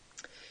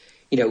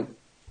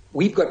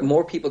 we've got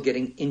more people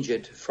getting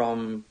injured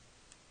from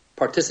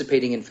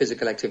participating in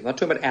physical activity. I'm not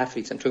talking about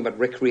athletes, I'm talking about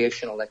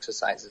recreational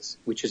exercises,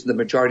 which is the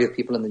majority of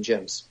people in the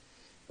gyms,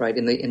 right,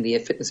 in the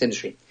fitness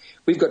industry.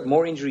 We've got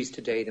more injuries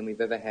today than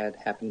we've ever had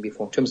happen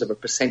before in terms of a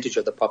percentage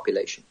of the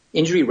population.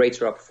 Injury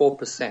rates are up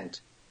 4%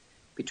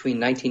 between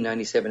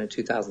 1997 and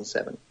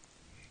 2007.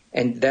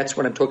 And that's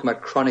what I'm talking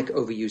about, chronic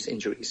overuse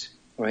injuries,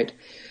 right?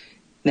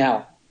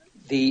 Now,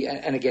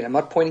 and again, I'm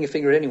not pointing a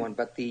finger at anyone,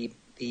 but the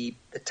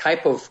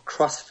type of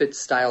CrossFit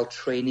style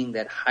training,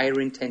 that higher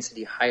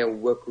intensity, higher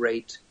work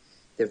rate,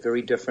 they're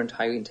very different.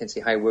 High intensity,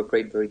 high work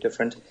rate, very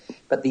different.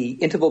 But the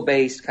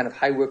interval-based kind of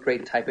high work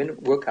rate type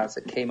workouts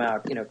that came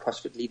out,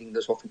 CrossFit leading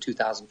those off in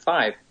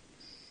 2005,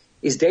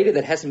 is data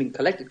that hasn't been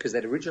collected because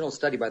that original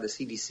study by the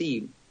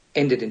CDC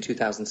ended in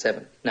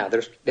 2007. Now,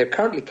 they're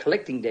currently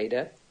collecting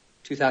data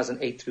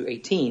 2008 through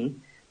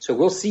 18, so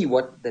we'll see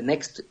what the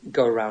next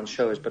go-around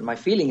shows. But my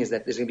feeling is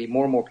that there's going to be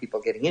more and more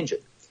people getting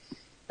injured.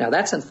 Now,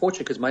 that's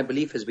unfortunate because my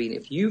belief has been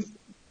if you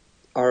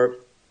are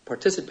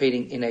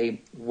participating in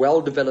a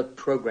well-developed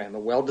program, a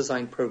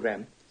well-designed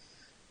program,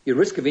 your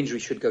risk of injury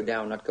should go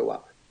down, not go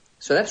up.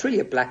 So that's really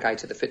a black eye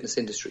to the fitness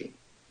industry,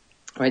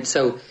 right?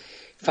 So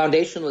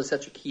foundational is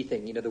such a key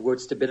thing. The word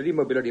stability,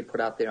 mobility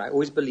put out there. I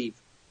always believe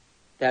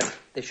that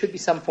there should be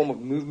some form of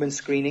movement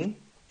screening.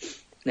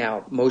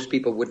 Now, most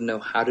people wouldn't know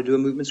how to do a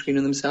movement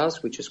screening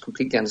themselves, which is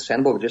completely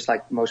understandable, just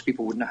like most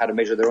people wouldn't know how to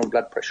measure their own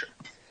blood pressure.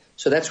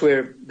 So that's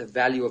where the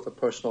value of a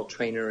personal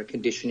trainer, a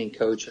conditioning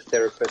coach, a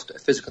therapist, a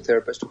physical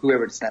therapist,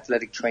 whoever it's, an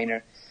athletic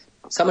trainer,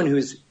 someone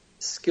who's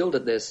skilled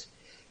at this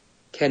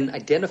can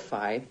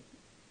identify,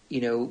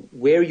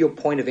 where your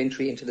point of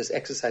entry into this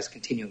exercise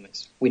continuum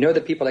is. We know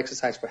that people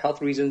exercise for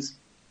health reasons,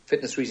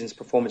 fitness reasons,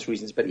 performance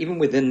reasons, but even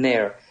within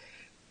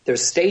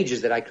there's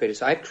stages that I created.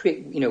 So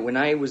when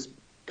I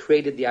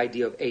created the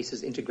idea of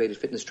ACE's integrated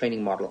fitness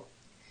training model,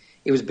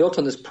 it was built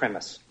on this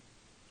premise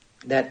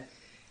that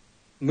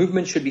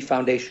movement should be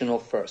foundational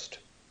first.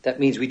 That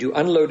means we do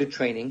unloaded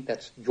training.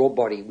 That's your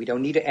body. We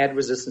don't need to add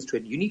resistance to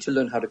it. You need to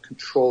learn how to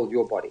control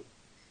your body.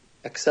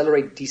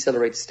 Accelerate,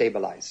 decelerate,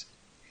 stabilize.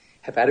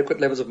 Have adequate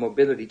levels of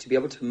mobility to be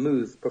able to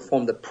move,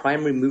 perform the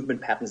primary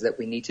movement patterns that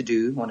we need to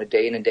do on a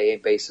day in and day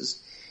out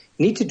basis.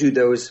 You need to do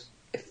those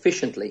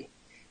efficiently.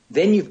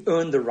 Then you've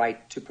earned the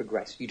right to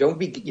progress. You're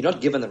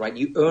not given the right.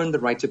 You earn the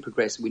right to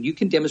progress. When you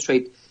can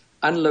demonstrate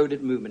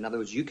unloaded movement, in other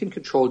words, you can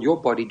control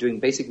your body doing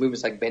basic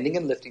movements like bending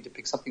and lifting to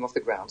pick something off the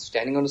ground,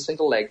 standing on a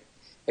single leg,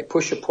 a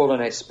push, a pull,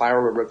 and a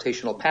spiral or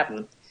rotational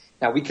pattern.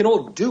 Now, we can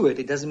all do it.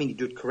 It doesn't mean you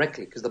do it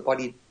correctly because the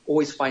body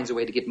always finds a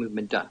way to get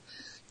movement done.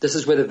 This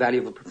is where the value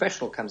of a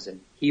professional comes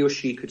in. He or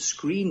she could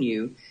screen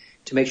you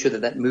to make sure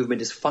that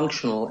movement is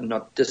functional and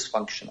not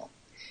dysfunctional.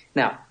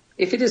 Now,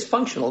 if it is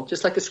functional,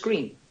 just like a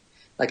screen,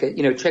 like a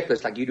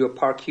checklist, like you do a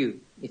PAR-Q,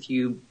 if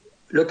you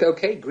look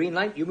okay, green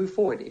light, you move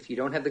forward. If you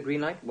don't have the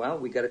green light, well,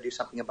 we got to do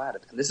something about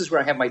it. And this is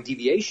where I have my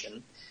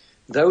deviation.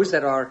 Those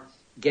that are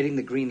getting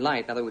the green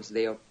light, in other words,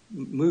 they are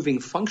moving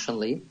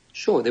functionally,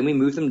 sure, then we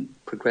move them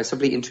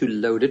progressively into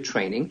loaded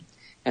training,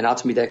 and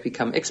ultimately that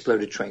become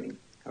exploded training.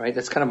 All right,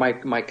 that's kind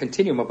of my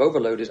continuum of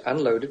overload is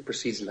unloaded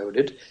precedes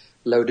loaded,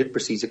 loaded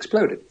precedes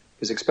exploded.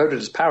 Because exploded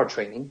is power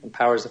training, and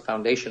power is the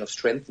foundation of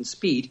strength and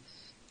speed.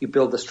 You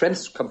build the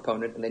strength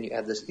component, and then you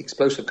add this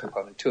explosive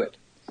component to it.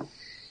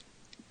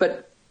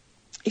 But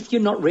if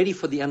you're not ready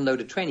for the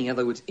unloaded training, in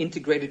other words,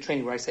 integrated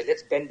training where I say,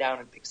 let's bend down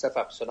and pick stuff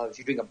up. So in other words,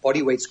 you're doing a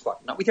body weight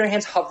squat, not with your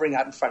hands hovering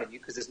out in front of you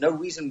because there's no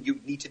reason you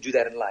need to do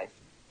that in life.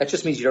 That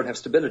just means you don't have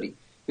stability.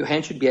 Your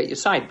hands should be at your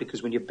side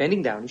because when you're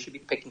bending down, you should be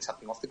picking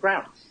something off the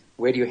ground.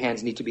 Where do your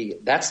hands need to be?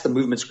 That's the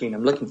movement screen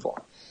I'm looking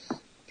for,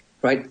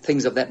 right?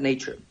 Things of that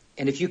nature.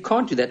 And if you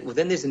can't do that, well,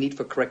 then there's a need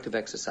for corrective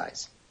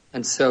exercise.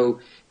 And so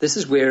this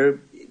is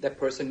where that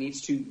person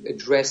needs to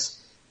address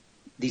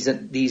these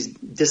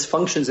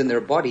dysfunctions in their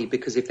body,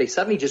 because if they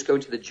suddenly just go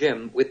to the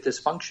gym with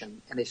dysfunction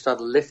and they start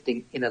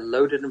lifting in a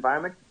loaded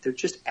environment, they're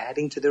just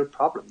adding to their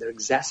problem. They're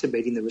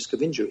exacerbating the risk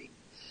of injury.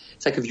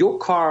 It's like if your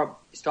car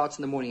starts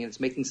in the morning and it's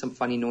making some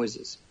funny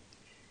noises,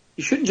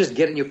 you shouldn't just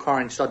get in your car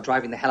and start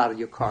driving the hell out of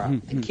your car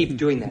and keep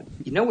doing that.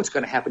 You know what's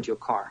going to happen to your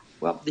car.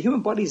 Well, the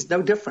human body is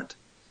no different,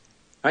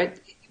 right?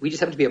 We just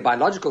happen to be a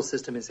biological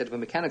system instead of a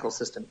mechanical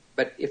system.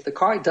 But if the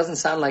car doesn't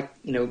sound like,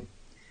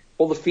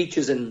 all the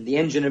features and the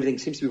engine, everything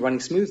seems to be running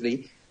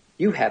smoothly,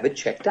 you have it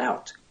checked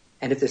out.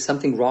 And if there's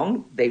something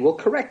wrong, they will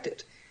correct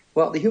it.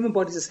 Well, the human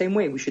body is the same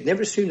way. We should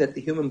never assume that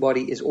the human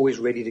body is always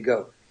ready to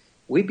go.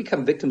 We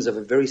become victims of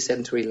a very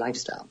sedentary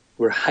lifestyle.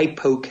 We're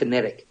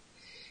hypokinetic.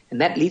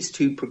 And that leads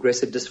to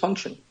progressive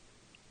dysfunction.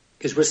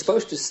 Because we're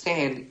supposed to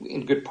stand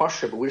in good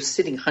posture, but we're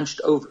sitting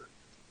hunched over.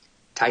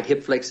 Tight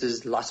hip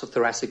flexors, loss of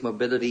thoracic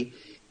mobility,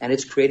 and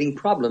it's creating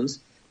problems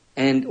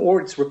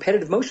or it's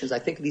repetitive motions. I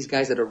think of these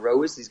guys that are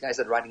rowers, these guys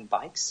that are riding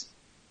bikes,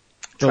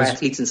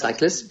 triathletes and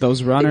cyclists.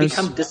 Those runners.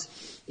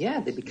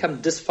 They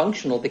become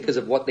dysfunctional because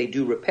of what they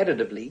do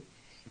repetitively.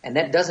 And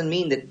that doesn't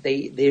mean that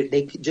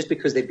they just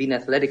because they've been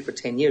athletic for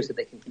 10 years that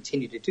they can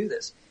continue to do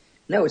this.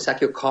 No, it's like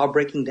your car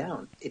breaking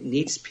down. It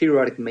needs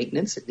periodic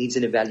maintenance. It needs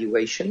an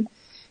evaluation.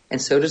 And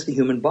so does the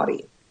human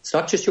body. It's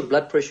not just your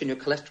blood pressure and your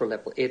cholesterol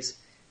level. It's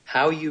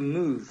how you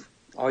move.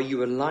 Are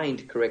you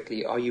aligned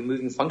correctly? Are you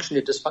moving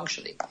functionally or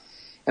dysfunctionally?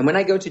 And when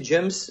I go to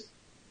gyms,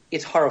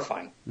 it's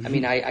horrifying. Mm-hmm. I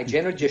mean, I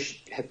generally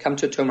just have come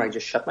to a term where I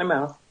just shut my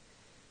mouth.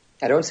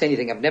 I don't say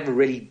anything. I've never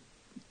really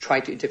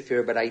tried to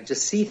interfere, but I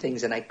just see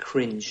things and I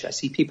cringe. I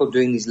see people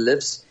doing these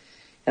lifts,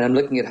 and I'm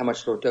looking at how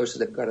much lordosis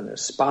they've got in their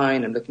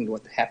spine. I'm looking at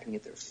what's happening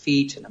at their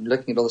feet, and I'm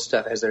looking at all the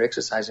stuff as they're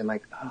exercising. I'm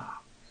like,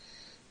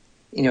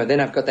 then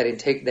I've got that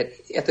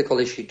ethical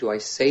issue. Do I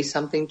say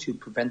something to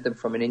prevent them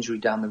from an injury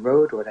down the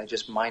road, or do I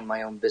just mind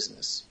my own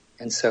business?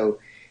 And so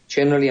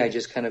generally I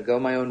just kind of go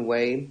my own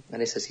way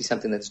unless I see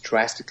something that's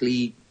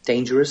drastically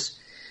dangerous.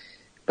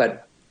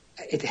 But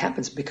it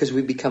happens because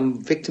we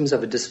become victims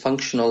of a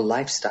dysfunctional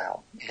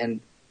lifestyle. And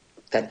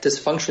that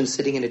dysfunction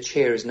sitting in a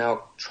chair is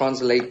now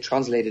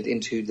translated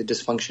into the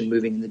dysfunction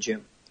moving in the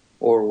gym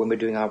or when we're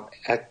doing our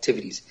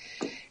activities.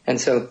 And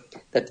so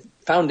that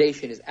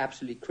foundation is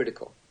absolutely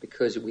critical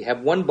because we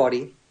have one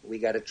body, we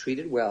got to treat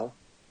it well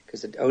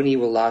because it only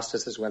will last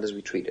us as well as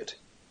we treat it.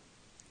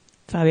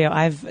 Fabio,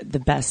 I've the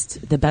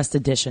best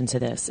addition to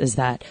this is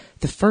that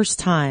the first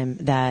time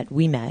that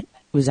we met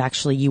was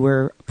actually you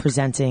were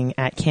presenting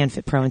at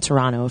CanFit Pro in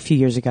Toronto a few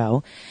years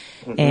ago,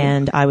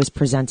 and I was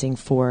presenting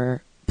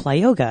for Play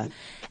Yoga.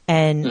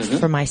 And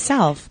for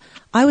myself,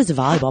 I was a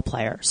volleyball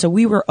player, so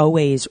we were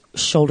always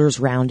shoulders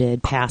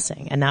rounded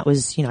passing, and that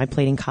was, I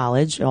played in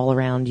college all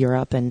around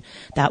Europe, and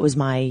that was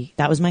my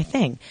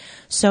thing.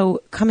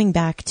 So coming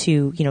back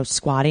to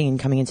squatting and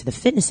coming into the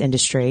fitness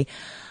industry,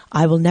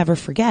 I will never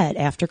forget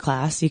after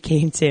class you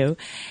came to,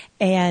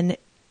 and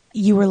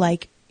you were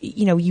like,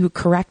 you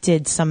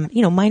corrected some,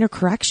 minor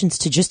corrections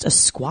to just a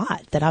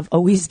squat that I've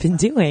always been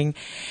doing.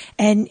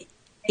 And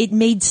it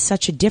made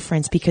such a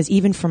difference because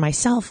even for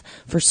myself,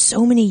 for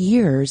so many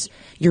years,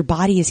 your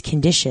body is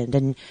conditioned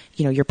and,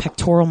 your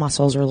pectoral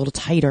muscles are a little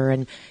tighter.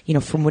 And,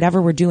 from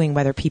whatever we're doing,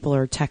 whether people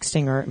are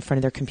texting or in front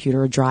of their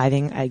computer or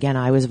driving, again,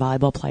 I was a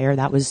volleyball player.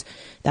 That was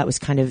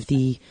kind of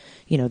the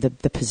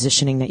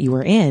positioning that you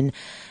were in.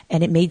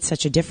 And it made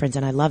such a difference.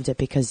 And I loved it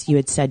because you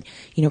had said,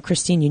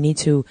 Christine, you need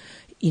to,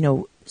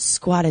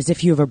 squat as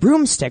if you have a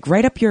broomstick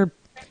right up your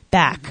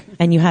back,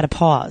 and you had a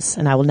pause,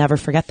 and I will never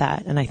forget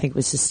that. And I think it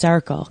was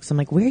hysterical because I'm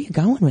like, where are you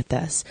going with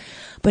this?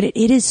 But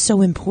it is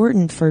so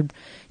important for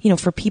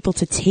people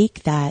to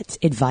take that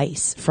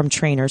advice from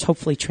trainers,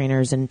 hopefully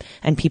trainers and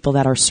people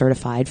that are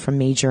certified from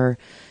major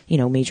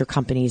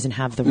companies and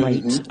have the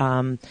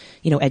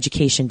right,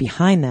 education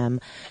behind them,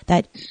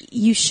 that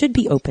you should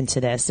be open to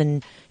this.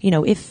 And,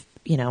 if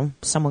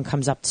someone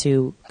comes up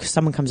to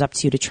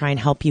you to try and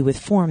help you with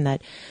form,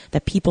 that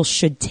people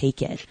should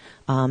take it.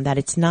 That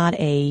it's not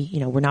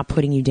we're not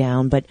putting you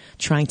down, but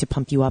trying to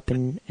pump you up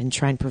and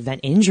try and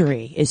prevent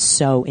injury is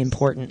so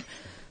important.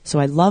 So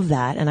I love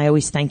that. And I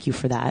always thank you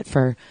for that,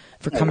 for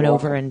coming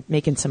over and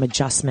making some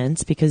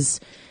adjustments because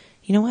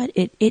you know what?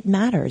 It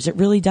matters. It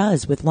really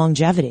does with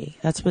longevity.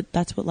 That's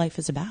what life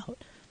is about.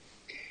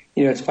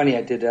 It's funny.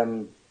 I did,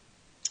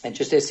 and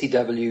just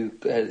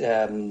SCW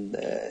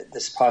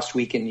this past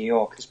week in New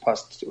York, this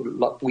past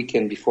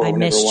weekend before. I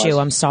missed you.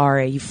 I'm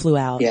sorry. You flew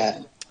out.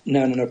 Yeah.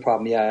 No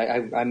problem.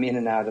 Yeah, I'm in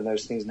and out of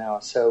those things now.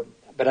 So,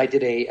 but I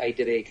did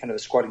a kind of a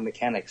squatting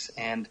mechanics,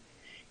 and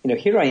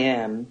here I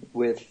am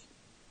with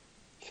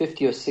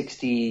 50 or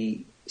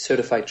 60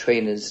 certified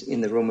trainers in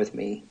the room with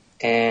me,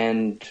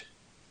 and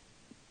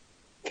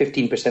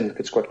 15%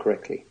 could squat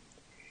correctly.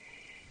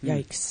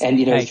 Yikes! And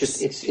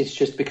Yikes. it's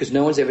just because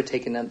no one's ever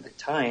taken the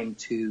time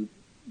to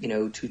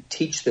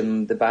teach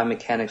them the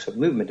biomechanics of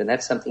movement. And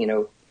that's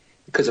something,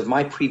 because of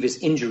my previous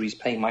injuries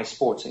playing my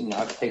sports,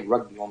 I've played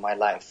rugby all my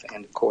life.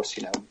 And of course,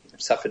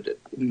 I've suffered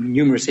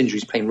numerous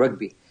injuries playing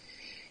rugby.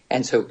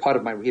 And so part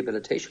of my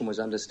rehabilitation was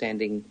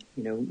understanding,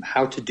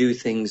 how to do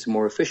things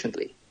more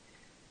efficiently.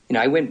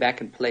 I went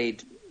back and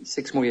played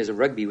 6 more years of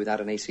rugby without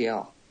an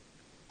ACL,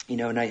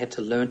 and I had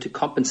to learn to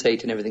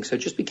compensate and everything. So it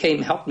just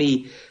helped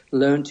me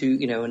learn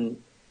to,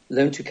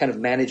 learn to kind of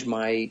manage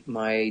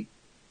my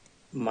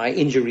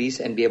injuries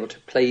and be able to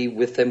play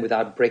with them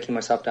without breaking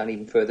myself down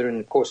even further. And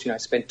of course, I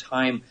spent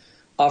time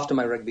after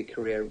my rugby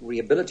career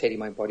rehabilitating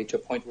my body to a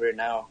point where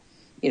now,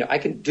 I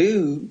can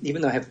do,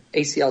 even though I have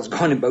ACLs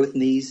gone in both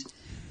knees,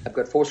 I've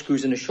got 4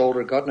 screws in the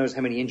shoulder, God knows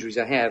how many injuries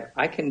I have,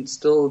 I can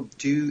still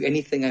do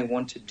anything I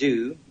want to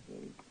do,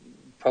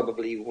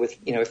 probably with,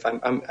 if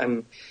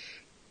I'm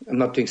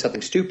not doing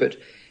something stupid.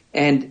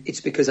 And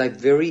it's because I'm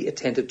very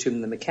attentive to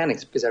the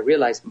mechanics, because I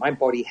realized my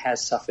body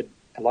has suffered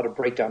a lot of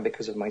breakdown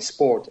because of my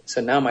sport.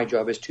 So now my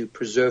job is to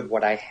preserve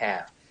what I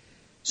have.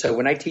 So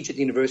when I teach at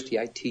the university,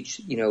 I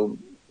teach,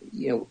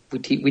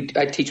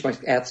 I teach my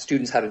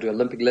students how to do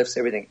Olympic lifts,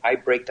 everything. I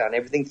break down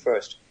everything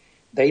first.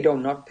 they do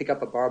not pick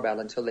up a barbell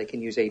until they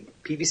can use a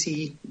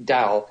PVC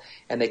dowel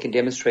and they can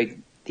demonstrate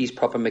these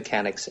proper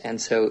mechanics.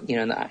 And so,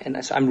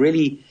 and so I'm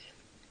really,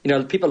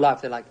 people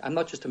laugh. They're like, I'm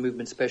not just a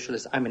movement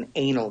specialist. I'm an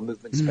anal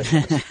movement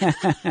specialist.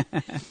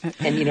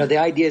 And, the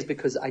idea is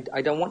because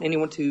I don't want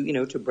anyone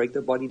to, to break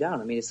their body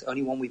down. I mean, it's the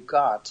only one we've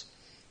got.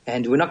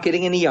 And we're not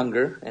getting any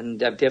younger.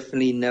 And I've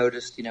definitely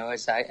noticed,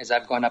 as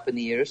I've gone up in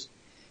the years,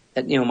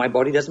 that, my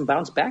body doesn't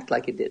bounce back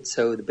like it did.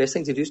 So the best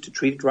thing to do is to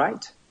treat it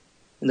right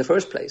in the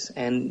first place.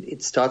 And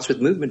it starts with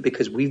movement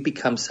because we've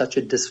become such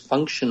a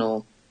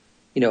dysfunctional,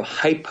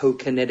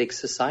 hypokinetic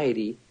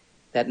society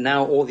that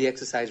now all the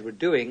exercise we're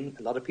doing,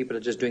 a lot of people are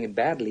just doing it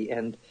badly.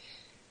 And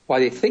while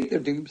they think they're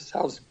doing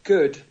themselves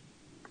good,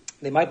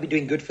 they might be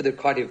doing good for their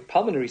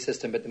cardiopulmonary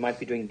system, but they might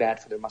be doing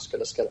bad for their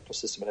musculoskeletal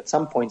system. And at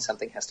some point,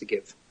 something has to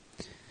give.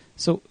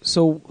 So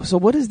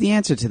what is the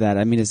answer to that?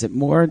 I mean, is it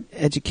more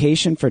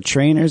education for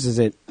trainers? Is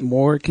it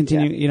more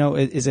continuing? Yeah.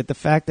 Is it the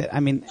fact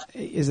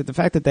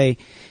that they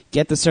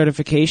get the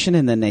certification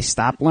and then they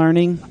stop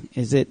learning?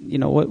 Is it,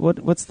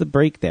 what's the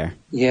break there?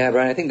 Yeah,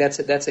 Brian, I think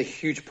that's a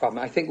huge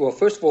problem. I think, well,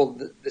 first of all,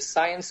 the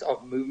science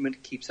of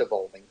movement keeps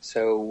evolving.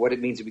 So what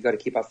it means is we've got to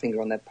keep our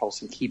finger on that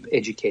pulse and keep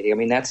educating. I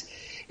mean,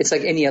 it's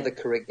like any other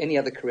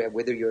career,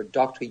 whether you're a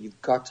doctor,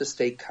 you've got to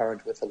stay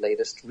current with the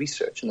latest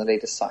research and the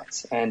latest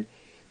science. And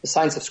the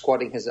science of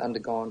squatting has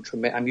undergone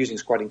tremendous. I'm using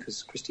squatting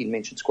because Christine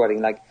mentioned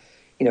squatting.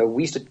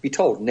 We used to be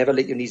told, never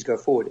let your knees go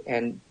forward.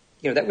 And,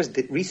 that was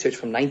the research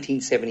from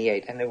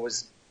 1978. And there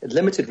was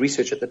limited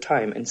research at the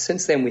time. And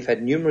since then, we've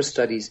had numerous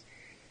studies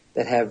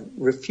that have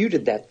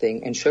refuted that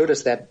thing and showed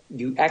us that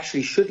you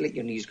actually should let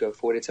your knees go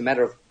forward. It's a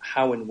matter of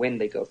how and when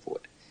they go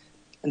forward.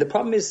 And the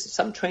problem is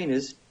some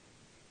trainers,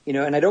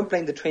 and I don't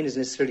blame the trainers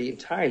necessarily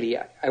entirely.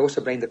 I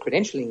also blame the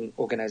credentialing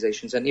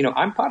organizations. And,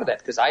 I'm part of that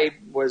because I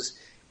was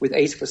with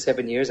ACE for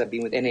 7 years. I've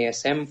been with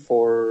NASM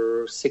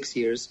for 6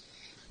 years.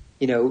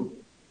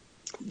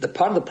 The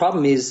part of the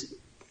problem is,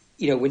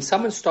 when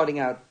someone's starting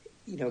out,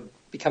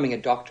 becoming a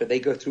doctor, they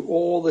go through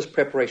all this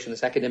preparation,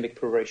 this academic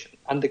preparation,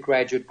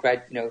 undergraduate,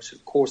 sort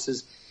of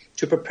courses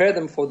to prepare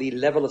them for the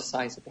level of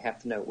science that they have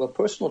to know. Well,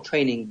 personal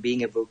training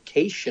being a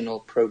vocational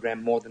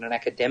program more than an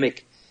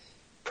academic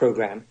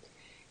program,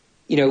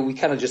 we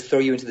kind of just throw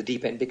you into the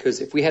deep end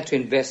because if we had to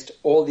invest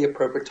all the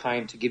appropriate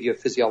time to give you a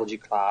physiology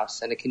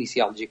class and a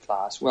kinesiology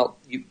class, well,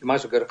 you might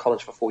as well go to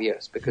college for 4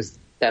 years because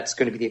that's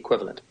going to be the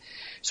equivalent.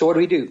 So what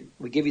do?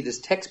 We give you this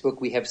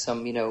textbook. We have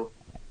some,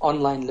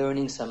 online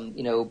learning, some,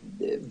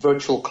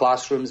 virtual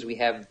classrooms. We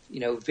have,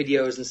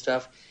 videos and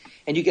stuff,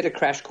 and you get a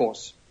crash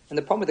course. And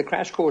the problem with the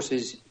crash course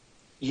is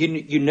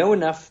you know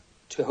enough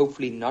to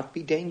hopefully not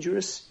be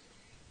dangerous,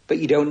 but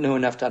you don't know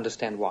enough to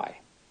understand why.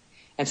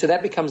 And so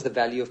that becomes the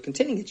value of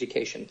continuing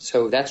education.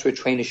 So that's where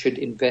trainers should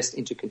invest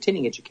into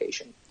continuing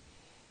education.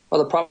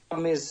 Well, the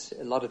problem is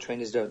a lot of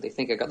trainers don't. They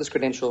think I got this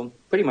credential,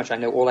 pretty much I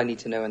know all I need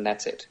to know and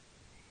that's it.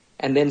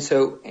 And then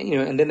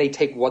and then they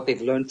take what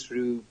they've learned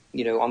through,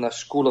 on the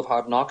school of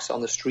hard knocks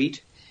on the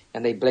street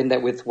and they blend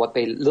that with what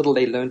they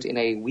learned in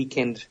a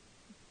weekend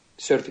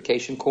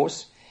certification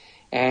course.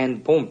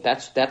 And boom,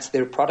 that's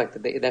their product,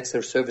 that's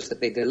their service that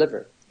they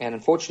deliver. And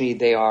unfortunately,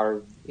 they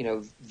are,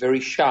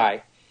 very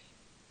shy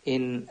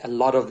in a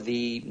lot of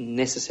the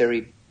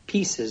necessary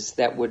pieces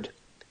that would,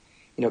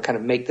 kind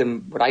of make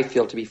them what I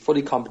feel to be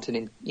fully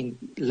competent in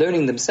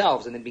learning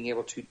themselves and then being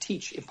able to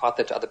impart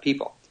that to other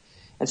people.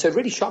 And so it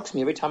really shocks me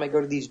every time I go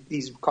to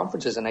these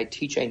conferences and I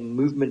teach a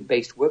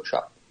movement-based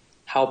workshop,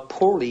 how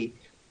poorly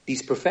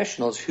these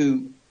professionals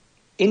who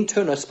in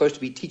turn are supposed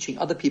to be teaching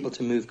other people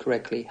to move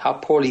correctly, how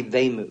poorly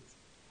they move.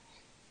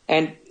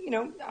 And,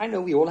 I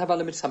know we all have our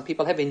limits. Some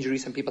people have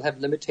injuries. Some people have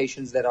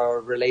limitations that are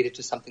related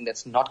to something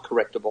that's not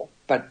correctable.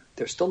 But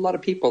there's still a lot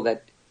of people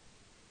that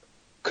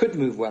could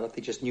move well if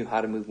they just knew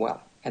how to move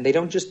well. And they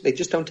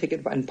just don't take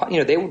it. And,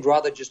 they would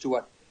rather just do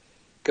what?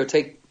 Go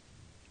take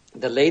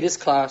the latest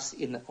class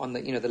on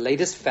the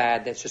latest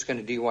fad that's just going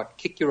to do what?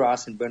 Kick your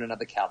ass and burn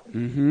another calorie.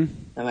 Mm-hmm.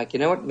 I'm like, you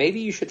know what? Maybe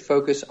you should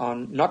focus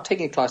on not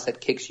taking a class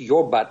that kicks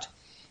your butt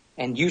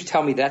and you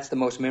tell me that's the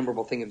most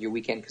memorable thing of your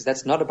weekend because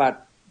that's not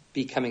about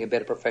becoming a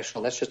better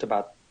professional. That's just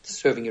about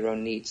serving your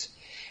own needs.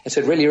 And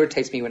so it really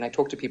irritates me when I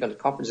talk to people at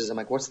conferences. I'm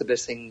like, what's the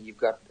best thing you've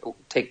got?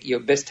 Take your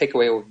best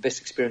takeaway or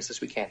best experience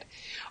this weekend.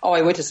 Oh,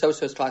 I went to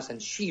so-so's class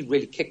and she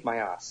really kicked my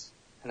ass.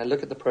 And I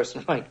look at the person,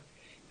 I'm like,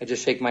 I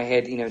just shake my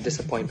head,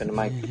 disappointment. I'm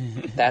like,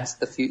 that's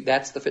the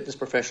fitness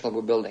professional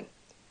we're building.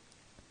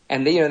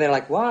 And they're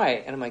like,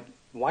 why? And I'm like,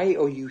 why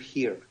are you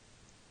here?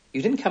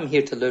 You didn't come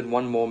here to learn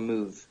one more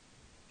move.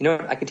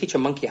 I can teach a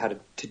monkey how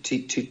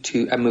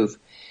to move.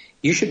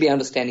 You should be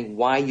understanding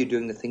why you're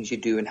doing the things you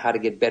do and how to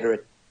get better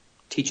at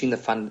teaching the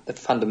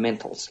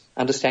fundamentals,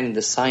 understanding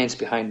the science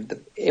behind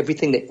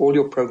everything, all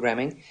your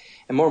programming,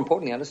 and more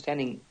importantly,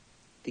 understanding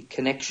the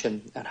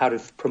connection and how to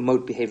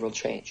promote behavioral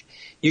change.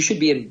 You should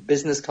be in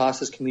business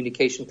classes,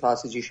 communication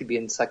classes. You should be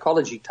in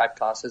psychology type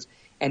classes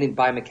and in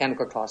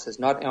biomechanical classes,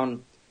 not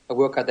on a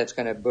workout that's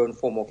going to burn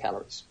 4 more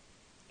calories.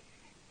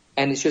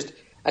 And it's just,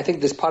 I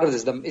think this part of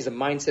this is the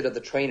mindset of the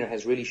trainer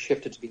has really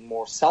shifted to being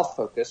more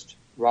self-focused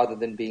rather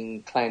than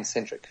being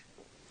client-centric.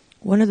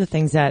 One of the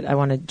things that I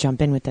want to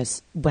jump in with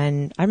this,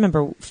 when I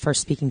remember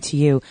first speaking to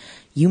you,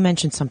 you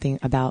mentioned something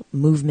about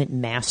movement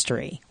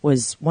mastery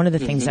was one of the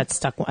things that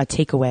stuck, a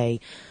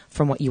takeaway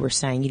from what you were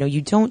saying. You know,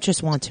 you don't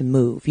just want to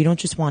move. You don't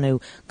just want to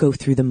go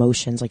through the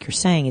motions like you're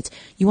saying.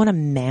 You want to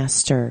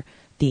master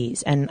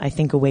these. And I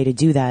think a way to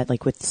do that,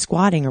 like with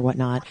squatting or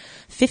whatnot,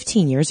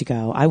 15 years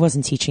ago, I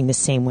wasn't teaching the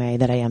same way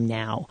that I am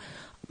now.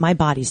 My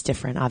body's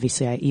different.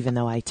 Obviously, even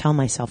though I tell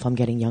myself I'm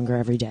getting younger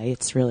every day,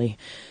 it's really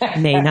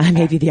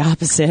maybe the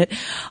opposite.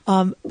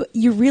 But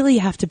you really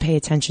have to pay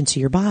attention to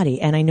your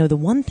body. And I know the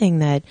one thing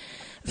that,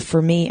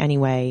 for me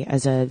anyway,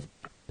 as a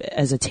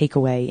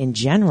takeaway in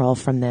general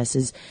from this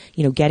is,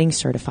 you know, getting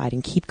certified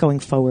and keep going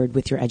forward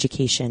with your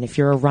education. If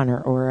you're a runner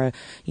or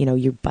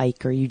you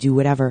bike or you do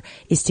whatever,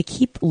 is to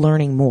keep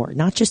learning more,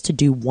 not just to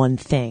do one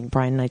thing.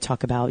 Brian and I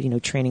talk about,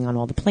 training on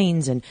all the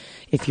planes. And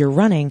if you're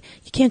running,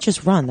 you can't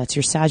just run. That's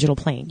your sagittal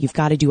plane. You've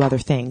got to do other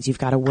things. You've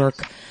got to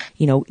work,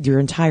 your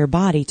entire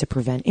body to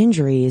prevent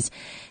injuries.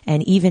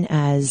 And even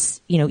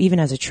as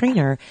a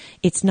trainer,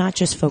 it's not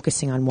just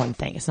focusing on one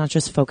thing. It's not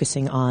just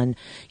focusing on,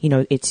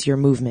 it's your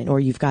movement or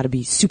you've got to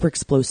be super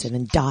explosive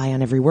and die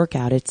on every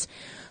workout. It's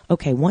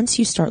okay. Once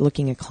you start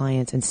looking at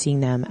clients and seeing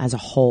them as a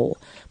whole,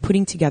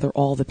 putting together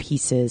all the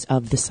pieces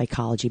of the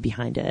psychology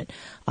behind it,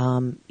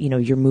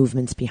 your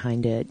movements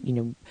behind it,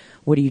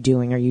 what are you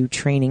doing? Are you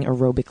training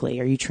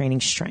aerobically? Are you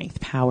training strength,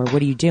 power?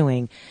 What are you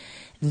doing?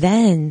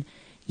 Then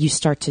you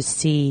start to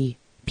see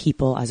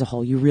people as a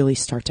whole. You really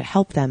start to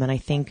help them. And I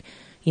think,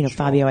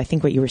 Fabio, I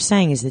think what you were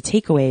saying is the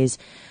takeaways.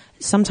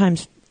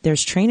 Sometimes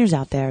there's trainers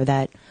out there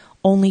that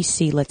only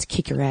see let's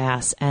kick your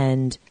ass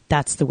and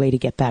that's the way to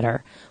get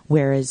better.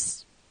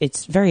 Whereas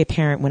it's very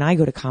apparent when I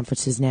go to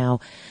conferences now,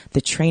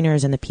 the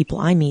trainers and the people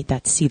I meet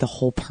that see the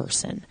whole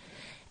person.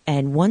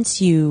 And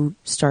once you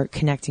start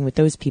connecting with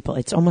those people,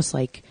 it's almost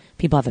like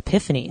people have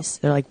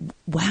epiphanies. They're like,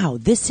 wow,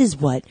 this is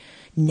what,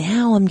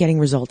 now I'm getting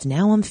results.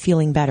 Now I'm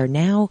feeling better.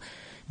 Now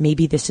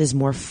maybe this is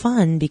more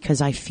fun because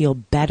I feel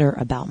better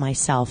about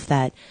myself,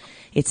 that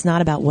it's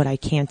not about what I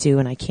can't do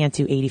and I can't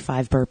do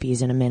 85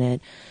 burpees in a minute.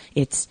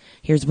 It's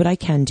here's what I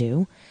can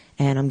do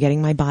and I'm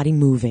getting my body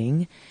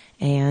moving,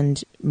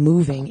 and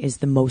moving is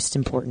the most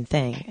important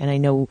thing. And I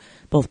know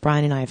both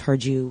Brian and I have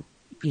heard you,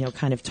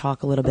 kind of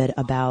talk a little bit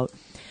about,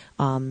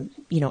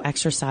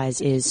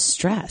 exercise is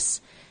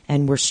stress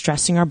and we're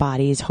stressing our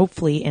bodies,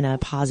 hopefully in a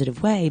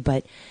positive way,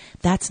 but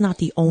that's not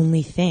the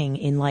only thing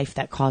in life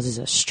that causes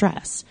us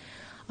stress.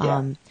 Yeah.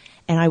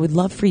 And I would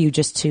love for you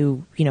just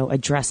to,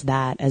 address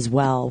that as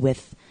well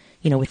with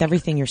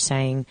everything you're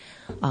saying.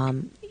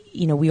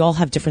 We all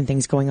have different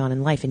things going on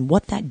in life and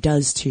what that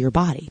does to your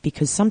body,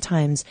 because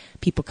sometimes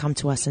people come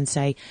to us and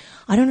say,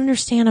 I don't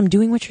understand. I'm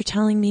doing what you're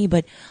telling me,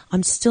 but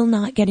I'm still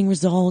not getting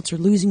results or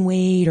losing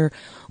weight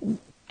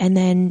and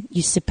then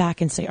you sit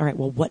back and say, all right,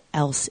 well, what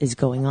else is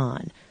going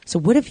on? So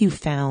what have you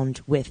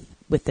found with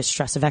the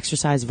stress of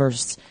exercise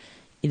versus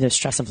the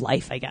stress of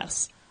life, I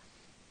guess?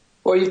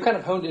 Well, you've kind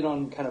of honed in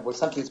on kind of what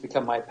something that's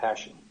become my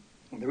passion.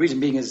 And the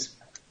reason being is,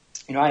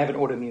 I have an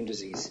autoimmune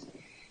disease.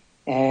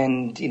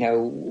 And,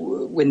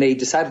 when they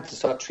decided to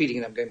start treating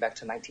it, I'm going back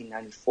to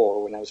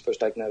 1994 when I was first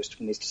diagnosed.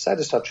 When they decided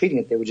to start treating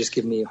it, they would just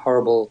give me a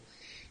horrible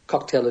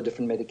cocktail of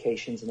different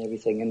medications and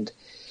everything. And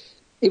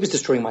it was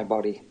destroying my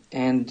body.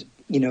 And,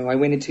 I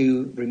went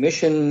into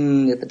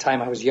remission. At the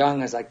time I was young.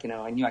 I was like,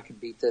 I knew I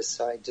could beat this.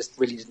 So I just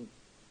really didn't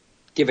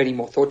give any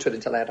more thought to it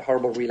until I had a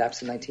horrible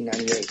relapse in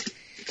 1998.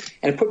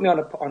 And it put me on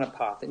a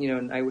path.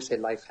 And, I always say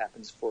life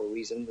happens for a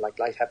reason, like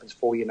life happens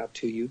for you, not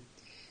to you.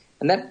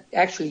 And that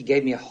actually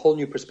gave me a whole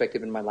new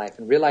perspective in my life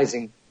and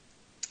realizing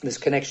this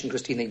connection,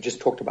 Christine, that you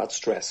just talked about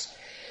stress.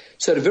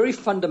 So at a very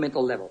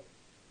fundamental level,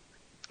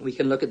 we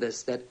can look at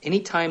this, that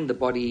anytime the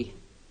body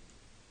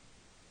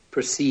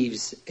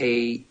perceives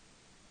a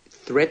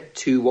threat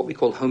to what we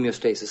call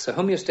homeostasis. So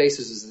homeostasis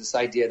is this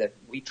idea that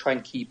we try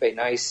and keep a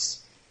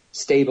nice,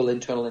 stable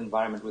internal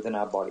environment within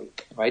our body,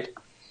 right?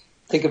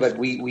 Think of it,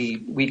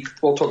 we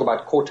all talk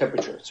about core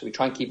temperature. So we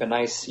try and keep a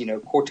nice,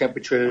 core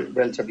temperature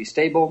relatively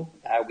stable.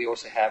 We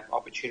also have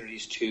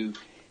opportunities to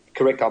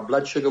correct our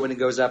blood sugar when it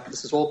goes up.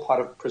 This is all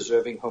part of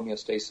preserving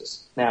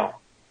homeostasis. Now,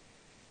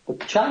 the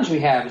challenge we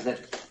have is that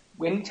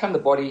anytime the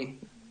body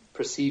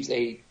perceives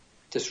a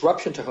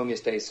disruption to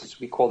homeostasis,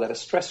 we call that a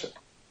stressor.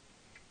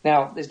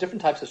 Now, there's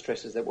different types of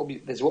stresses.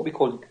 There's what we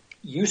call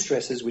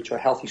eustresses, which are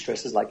healthy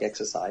stresses like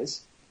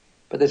exercise.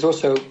 But there's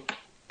also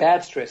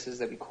bad stresses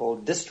that we call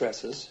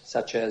distresses,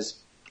 such as,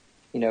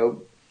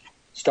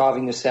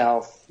 starving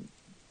yourself,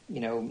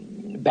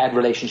 bad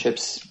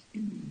relationships,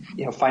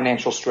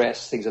 financial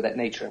stress, things of that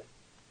nature.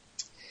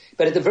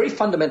 But at the very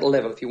fundamental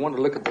level, if you want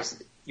to look at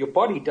this, your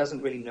body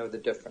doesn't really know the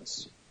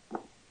difference.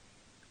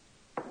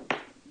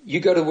 You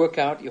go to work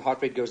out, your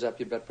heart rate goes up,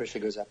 your blood pressure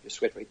goes up, your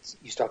sweat rate,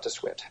 you start to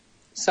sweat.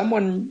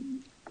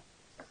 Someone,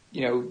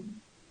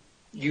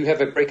 you have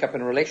a breakup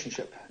in a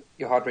relationship,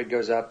 your heart rate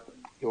goes up,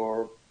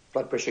 your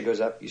blood pressure goes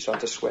up, you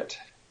start to sweat.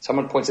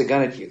 Someone points a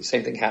gun at you, the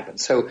same thing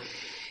happens. So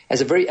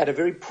at a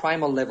very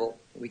primal level,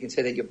 we can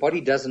say that your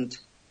body doesn't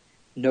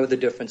know the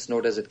difference,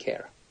 nor does it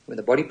care. When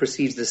the body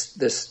perceives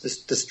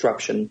this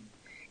disruption,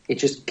 it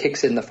just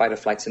kicks in the fight or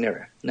flight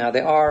scenario. Now,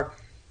 there are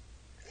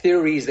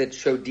theories that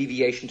show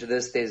deviation to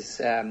this. There's,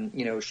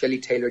 Shelley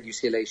Taylor at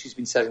UCLA. She's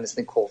been studying this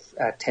thing called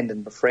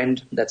tendon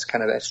befriend. That's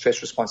kind of a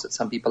stress response that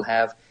some people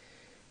have.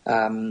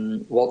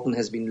 Walton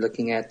has been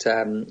looking at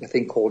a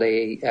thing called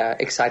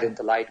excite and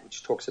delight,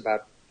 which talks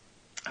about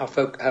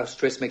how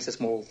stress makes us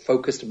more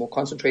focused and more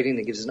concentrating.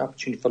 It gives us an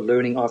opportunity for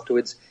learning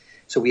afterwards.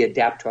 So we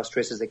adapt to our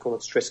stresses. They call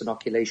it stress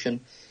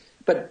inoculation.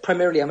 But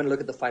primarily, I'm going to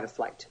look at the fight or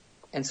flight.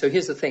 And so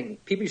here's the thing.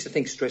 People used to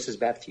think stress is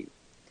bad for you.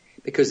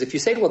 Because if you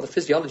say, well, the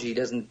physiology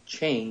doesn't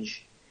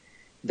change,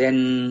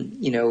 then,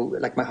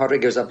 like my heart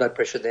rate goes up, blood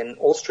pressure, then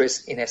all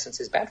stress, in essence,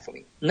 is bad for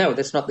me. No,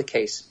 that's not the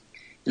case.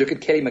 You look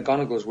at Kelly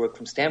McGonigal's work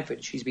from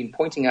Stanford. She's been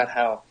pointing out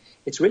how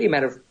it's really a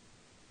matter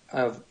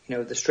of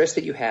the stress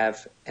that you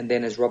have, and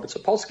then as Robert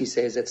Sapolsky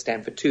says at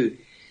Stanford too,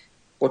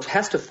 what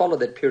has to follow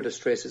that period of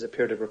stress is a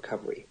period of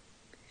recovery.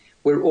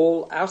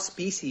 Our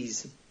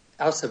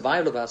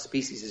survival of our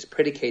species is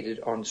predicated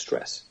on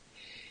stress.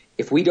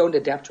 If we don't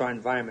adapt to our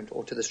environment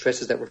or to the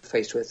stresses that we're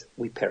faced with,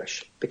 we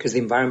perish because the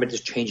environment is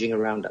changing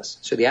around us.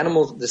 So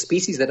the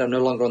species that are no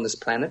longer on this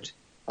planet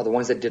are the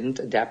ones that didn't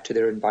adapt to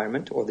their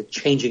environment or the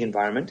changing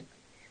environment,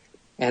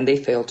 and they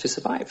failed to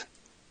survive.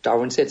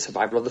 Darwin said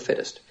survival of the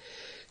fittest.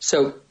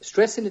 So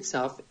stress in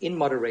itself, in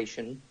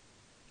moderation,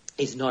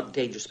 is not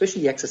dangerous,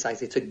 especially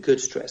exercise. It's a good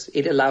stress.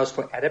 It allows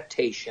for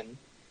adaptation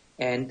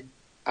and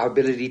our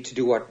ability to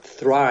do what?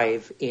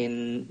 Thrive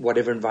in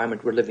whatever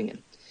environment we're living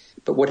in.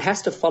 But what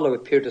has to follow a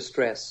period of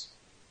stress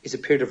is a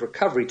period of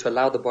recovery to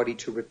allow the body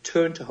to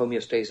return to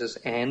homeostasis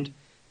and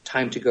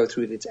time to go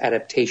through its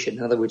adaptation.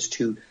 In other words,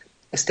 to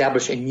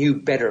establish a new,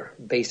 better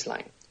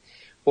baseline.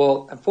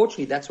 Well,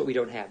 unfortunately, that's what we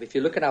don't have. If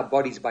you look at our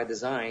bodies by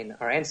design,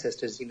 our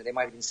ancestors, they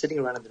might have been sitting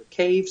around in their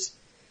caves.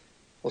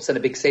 All of a sudden,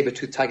 a big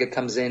saber-toothed tiger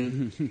comes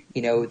in.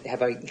 They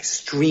have an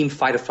extreme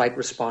fight-or-flight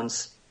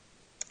response.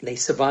 They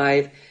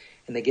survive,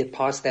 and they get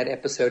past that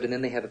episode, and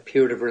then they have a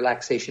period of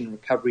relaxation and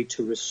recovery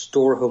to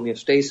restore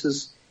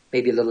homeostasis,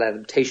 maybe a little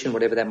adaptation,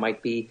 whatever that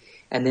might be,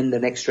 and then the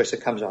next stressor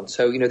comes on.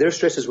 So, their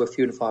stresses were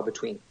few and far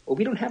between. Well,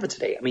 we don't have it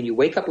today. I mean, you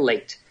wake up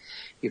late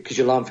because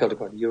your alarm failed to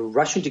go on. You're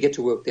rushing to get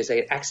to work. There's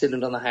an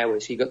accident on the highway,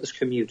 so you got this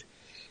commute.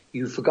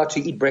 You forgot to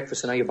eat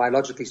breakfast, and now you're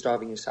biologically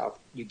starving yourself.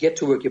 You get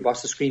to work, your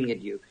boss is screaming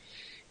at you.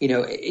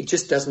 It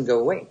just doesn't go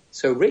away.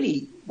 So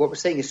really, what we're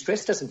saying is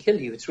stress doesn't kill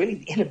you. It's really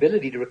the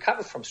inability to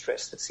recover from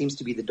stress that seems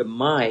to be the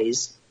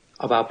demise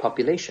of our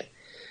population.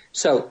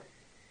 So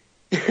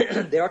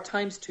there are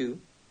times too,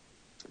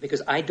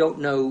 because I don't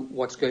know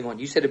what's going on.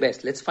 You said it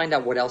best. Let's find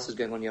out what else is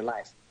going on in your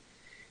life.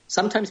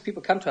 Sometimes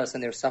people come to us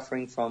and they're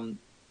suffering from,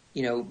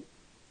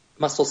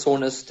 muscle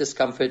soreness,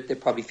 discomfort. They're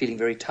probably feeling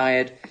very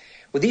tired.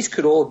 Well, these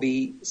could all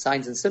be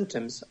signs and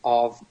symptoms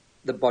of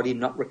the body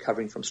not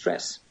recovering from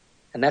stress.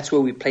 And that's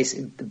where we place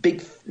the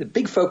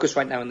big focus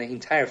right now in the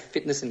entire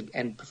fitness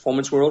and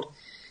performance world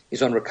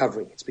is on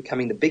recovery. It's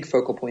becoming the big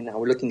focal point now.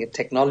 We're looking at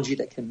technology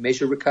that can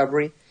measure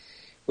recovery.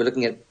 We're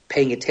looking at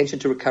paying attention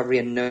to recovery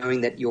and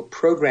knowing that your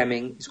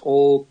programming is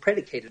all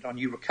predicated on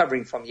you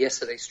recovering from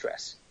yesterday's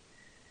stress.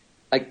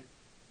 Like,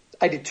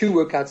 I did 2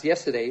 workouts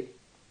yesterday.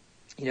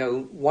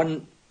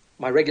 One,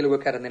 my regular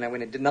workout, and then I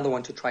went and did another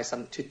one to try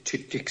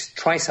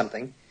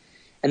something.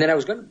 And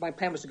then my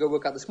plan was to go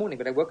work out this morning,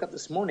 but I woke up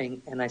this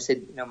morning and I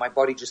said, my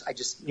body I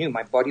just knew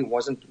my body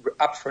wasn't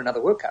up for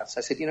another workout. So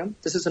I said,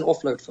 this is an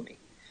offload for me.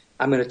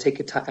 I'm going to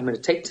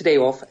take today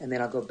off, and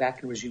then I'll go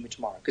back and resume it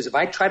tomorrow. Because if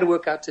I try to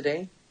work out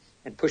today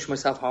and push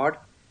myself hard,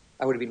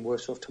 I would have been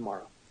worse off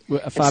tomorrow.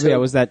 Fabio,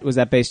 was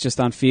that based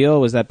just on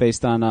feel? Was that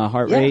based on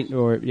heart rate?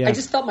 Or I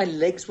just felt my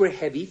legs were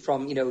heavy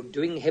from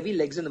doing heavy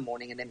legs in the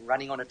morning and then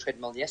running on a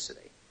treadmill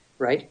yesterday,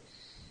 right?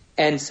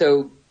 And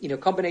so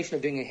combination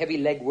of doing a heavy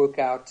leg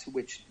workout,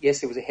 which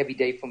yes, it was a heavy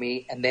day for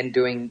me, and then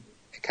doing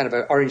kind of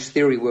an Orange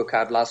Theory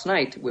workout last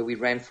night where we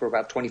ran for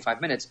about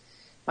 25 minutes.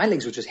 My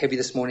legs were just heavy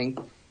this morning.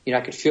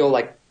 I could feel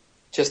like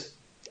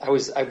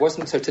I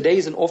wasn't. So today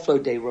is an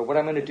offload day where what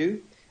I'm going to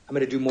do, I'm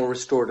going to do more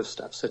restorative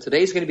stuff. So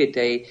today is going to be a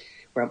day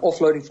where I'm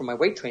offloading from my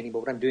weight training, but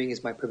what I'm doing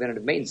is my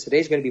preventative maintenance.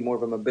 Today's going to be more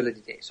of a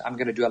mobility day. So I'm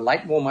going to do a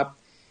light warm up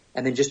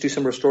and then just do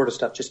some restorative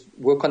stuff. Just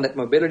work on that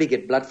mobility,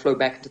 get blood flow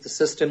back into the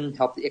system,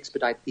 help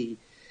expedite the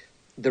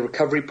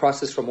recovery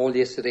process from all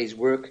yesterday's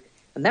work.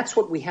 And that's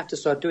what we have to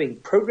start doing.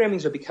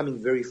 Programmings are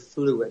becoming very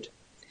fluid.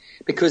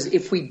 Because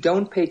if we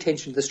don't pay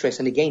attention to the stress,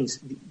 and again,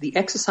 the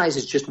exercise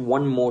is just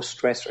one more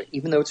stressor,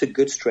 even though it's a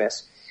good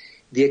stress,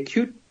 the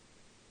acute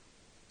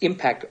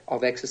impact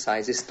of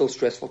exercise is still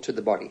stressful to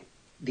the body.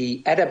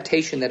 The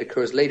adaptation that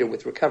occurs later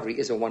with recovery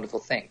is a wonderful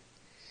thing.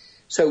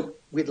 So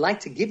we'd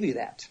like to give you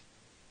that.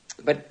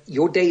 But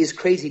your day is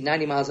crazy,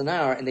 90 miles an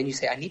hour, and then you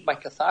say, I need my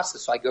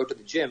catharsis, so I go to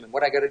the gym. And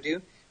what I got to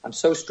do? I'm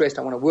so stressed,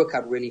 I want to work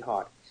out really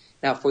hard.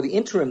 Now, for the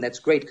interim, that's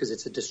great because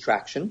it's a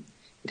distraction.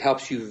 It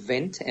helps you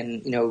vent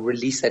and,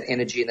 release that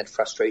energy and that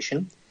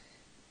frustration.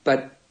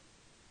 But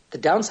The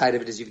downside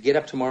of it is if you get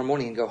up tomorrow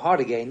morning and go hard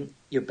again,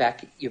 you're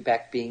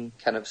back being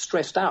kind of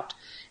stressed out.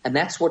 And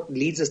that's what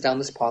leads us down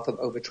this path of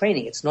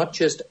overtraining. It's not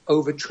just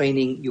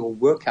overtraining your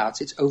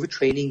workouts, it's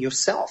overtraining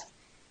yourself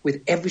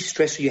with every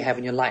stressor you have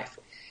in your life.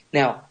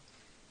 Now,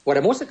 what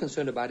I'm also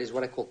concerned about is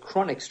what I call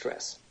chronic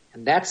stress.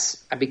 And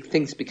that's, I think,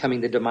 it's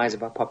becoming the demise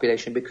of our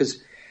population,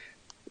 because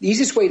the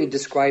easiest way to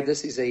describe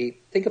this is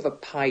think of a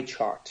pie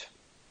chart.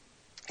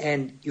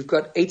 And you've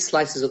got 8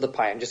 slices of the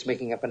pie. I'm just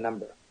making up a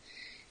number.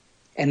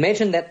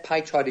 Imagine that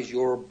pie chart is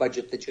your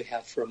budget that you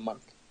have for a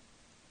month.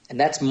 And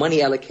that's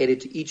money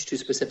allocated to each 2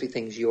 specific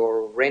things,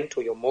 your rent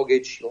or your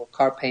mortgage, your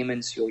car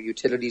payments, your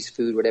utilities,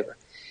 food, whatever.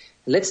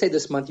 And let's say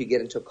this month you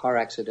get into a car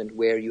accident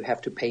where you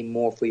have to pay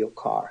more for your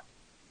car.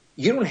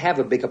 You don't have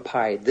a bigger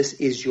pie. This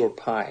is your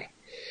pie.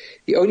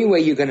 The only way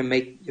you're going to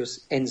make your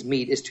ends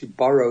meet is to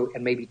borrow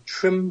and maybe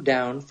trim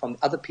down from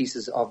other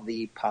pieces of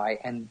the pie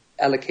and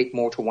allocate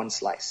more to one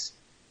slice,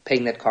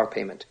 paying that car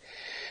payment.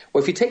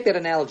 Well, if you take that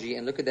analogy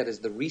and look at that as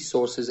the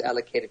resources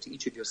allocated to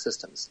each of your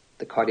systems,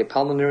 the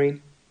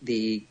cardiopulmonary,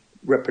 the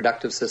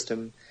reproductive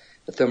system,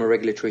 the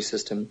thermoregulatory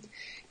system,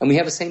 and we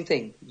have the same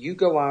thing. You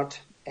go out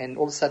and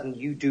all of a sudden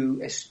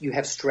you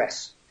have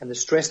stress. And the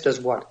stress does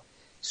what?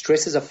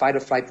 Stress is a fight or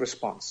flight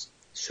response.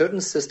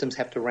 Certain systems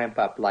have to ramp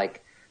up,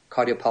 like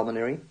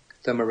cardiopulmonary,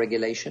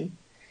 thermoregulation,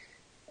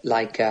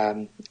 like,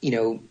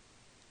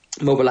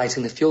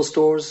 mobilizing the fuel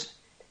stores.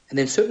 And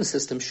then certain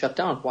systems shut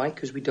down. Why?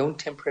 Because we don't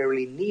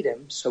temporarily need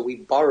them, so we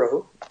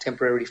borrow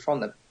temporarily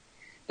from them.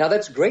 Now,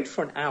 that's great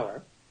for an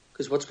hour,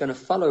 because what's going to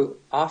follow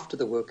after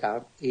the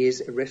workout is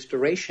a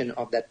restoration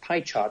of that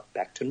pie chart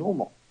back to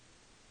normal.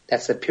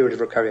 That's the period of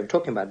recovery I'm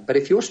talking about. But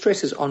if your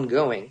stress is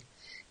ongoing,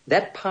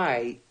 that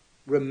pie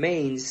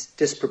remains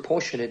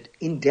disproportionate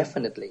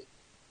indefinitely.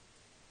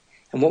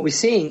 And what we're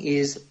seeing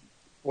is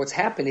what's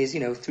happened is,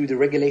 through the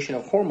regulation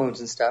of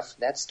hormones and stuff,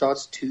 that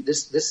starts to,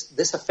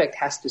 this effect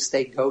has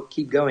to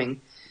keep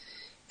going.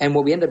 And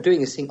what we end up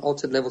doing is seeing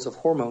altered levels of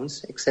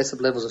hormones, excessive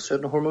levels of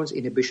certain hormones,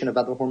 inhibition of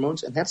other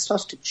hormones, and that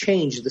starts to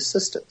change the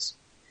systems.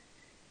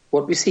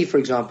 What we see, for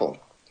example,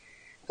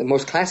 the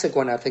most classic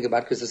one I think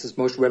about, because this is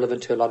most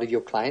relevant to a lot of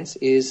your clients,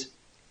 is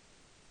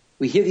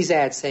we hear these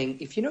ads saying,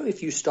 if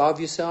you starve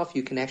yourself,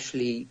 you can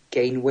actually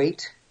gain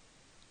weight.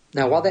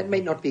 Now, while that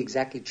may not be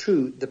exactly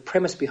true, the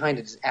premise behind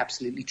it is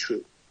absolutely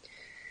true.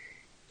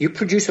 You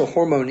produce a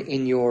hormone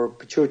in your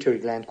pituitary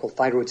gland called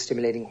thyroid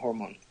stimulating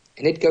hormone.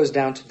 And it goes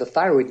down to the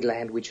thyroid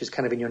gland, which is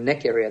kind of in your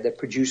neck area, that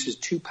produces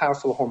 2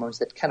 powerful hormones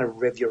that kind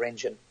of rev your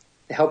engine.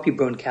 They help you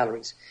burn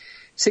calories.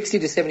 60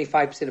 to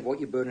 75% of what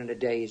you burn in a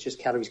day is just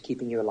calories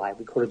keeping you alive.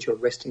 We call it your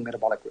resting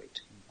metabolic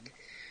rate.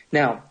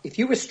 Now, if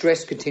you were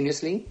stressed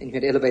continuously and you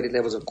had elevated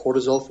levels of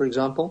cortisol, for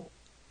example,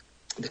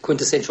 the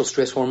quintessential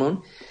stress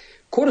hormone,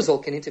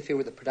 cortisol can interfere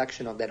with the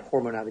production of that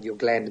hormone out of your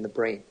gland in the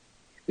brain,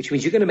 which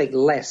means you're going to make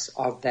less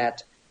of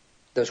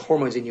those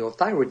hormones in your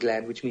thyroid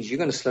gland, which means you're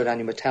going to slow down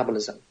your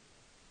metabolism.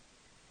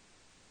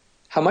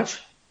 How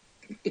much?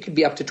 It could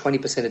be up to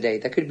 20% a day.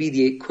 That could be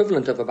the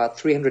equivalent of about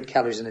 300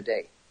 calories in a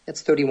day.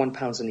 That's 31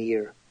 pounds in a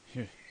year.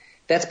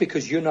 That's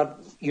because you're not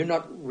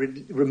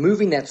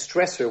removing that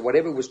stressor,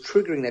 whatever was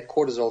triggering that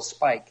cortisol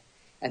spike,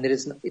 and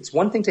that it's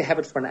one thing to have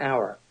it for an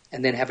hour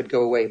and then have it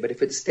go away. But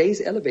if it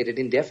stays elevated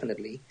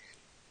indefinitely,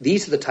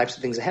 these are the types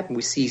of things that happen.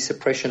 We see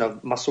suppression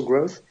of muscle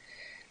growth,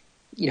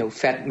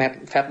 fat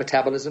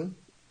metabolism,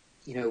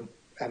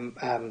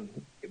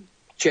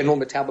 general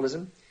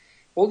metabolism.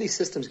 All these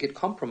systems get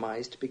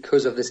compromised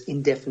because of this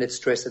indefinite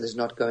stress that is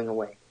not going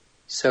away.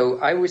 So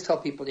I always tell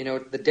people,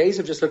 the days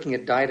of just looking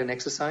at diet and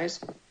exercise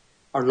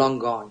are long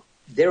gone.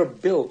 They're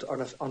built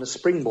on a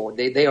springboard.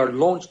 They are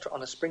launched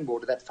on a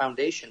springboard to that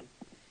foundation.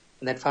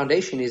 And that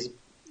foundation is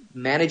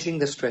managing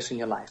the stress in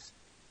your life.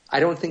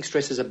 I don't think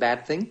stress is a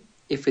bad thing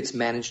if it's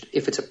managed,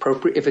 if it's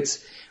appropriate, if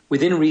it's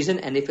within reason,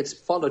 and if it's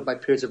followed by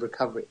periods of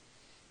recovery.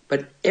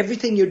 But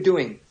everything you're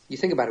doing, you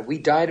think about it, we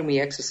diet and we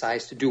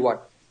exercise to do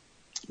what?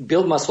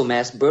 Build muscle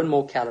mass, burn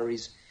more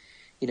calories,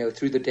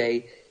 through the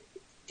day,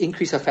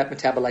 increase our fat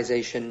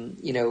metabolization,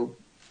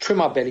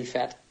 trim our belly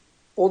fat.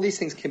 All these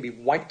things can be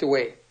wiped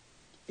away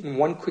in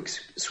one quick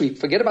sweep.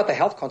 Forget about the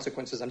health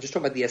consequences. I'm just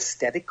talking about the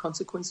aesthetic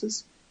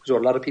consequences, which is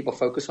what a lot of people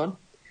focus on.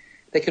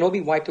 They can all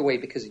be wiped away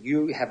because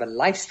you have a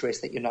life stress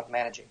that you're not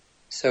managing.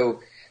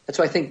 So that's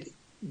why I think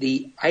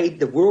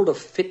the world of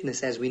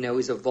fitness, as we know,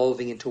 is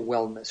evolving into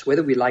wellness,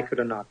 whether we like it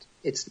or not.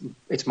 It's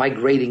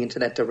migrating into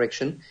that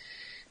direction,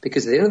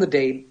 because at the end of the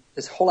day,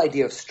 this whole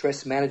idea of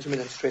stress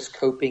management and stress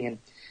coping and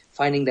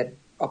finding that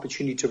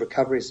opportunity to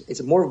recover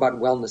is more about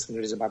wellness than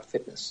it is about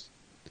fitness.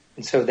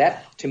 And so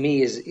that, to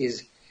me,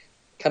 is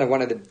kind of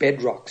one of the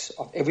bedrocks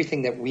of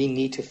everything that we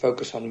need to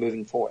focus on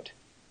moving forward.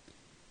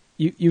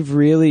 You've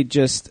really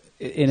just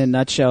in a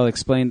nutshell,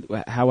 explain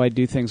how I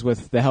do things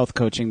with the health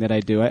coaching that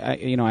I do.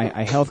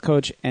 I health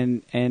coach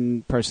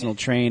and personal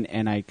train,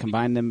 and I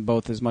combine them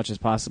both as much as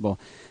possible.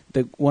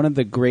 One of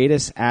the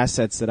greatest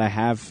assets that I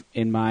have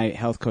in my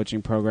health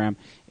coaching program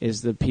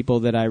is the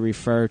people that I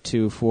refer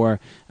to for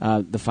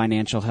the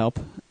financial help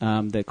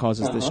that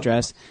causes the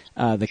stress,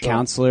 the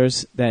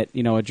counselors that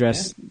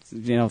address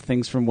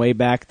things from way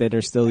back that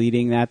are still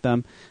eating at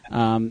them,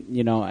 and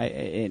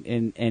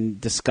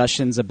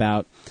discussions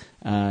about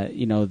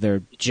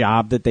their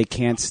job that they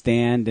can't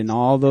stand, and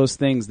all those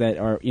things that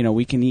are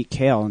we can eat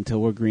kale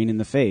until we're green in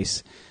the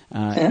face.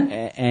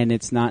 And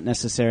it's not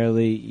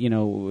necessarily,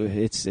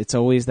 it's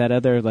always that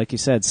other, like you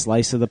said,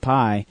 slice of the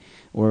pie.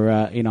 Or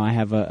I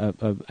have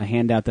a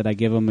handout that I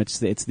give them. It's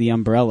the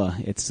umbrella.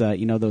 It's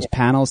those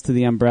panels to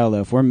the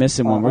umbrella. If we're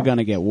missing one, we're going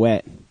to get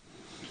wet.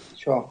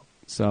 Sure.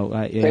 So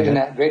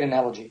great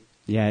analogy.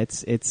 Yeah,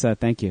 it's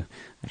thank you.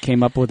 I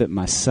came up with it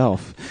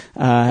myself,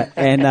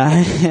 and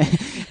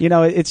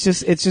it's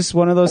just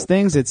one of those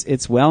things.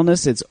 It's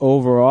wellness. It's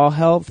overall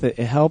health.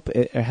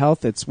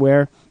 It's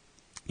where.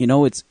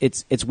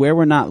 It's where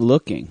we're not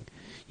looking.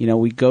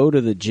 We go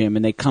to the gym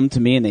and they come to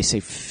me and they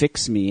say,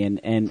 "Fix me," and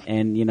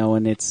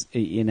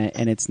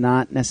it's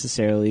not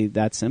necessarily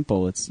that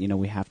simple. It's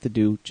we have to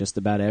do just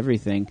about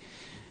everything.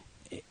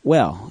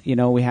 Well,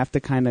 we have to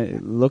kind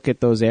of look at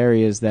those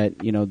areas that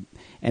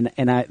and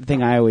the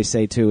thing I always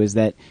say too is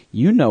that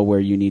where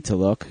you need to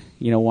look.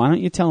 Why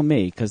don't you tell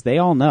me? Because they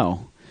all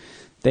know.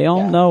 They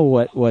all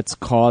know what's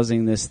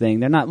causing this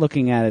thing. They're not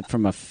looking at it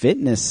from a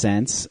fitness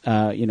sense,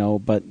 but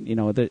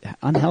the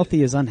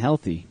unhealthy is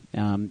unhealthy.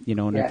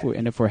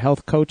 If we're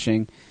health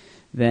coaching,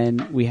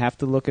 then we have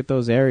to look at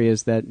those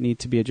areas that need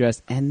to be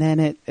addressed. And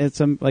then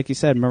it's like you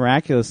said,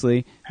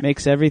 miraculously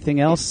makes everything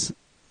else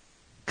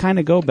kind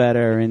of go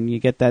better, and you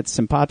get that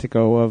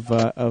simpatico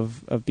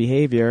of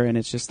behavior, and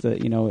it's just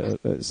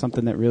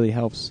something that really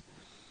helps.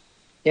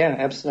 Yeah,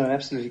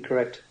 absolutely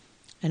correct.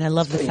 And I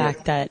love the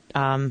fact that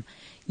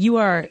you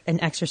are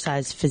an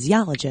exercise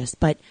physiologist,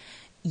 but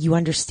you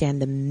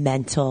understand the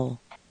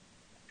mental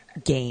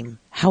game,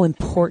 how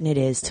important it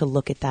is to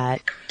look at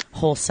that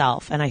whole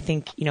self. And I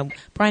think,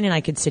 Brian and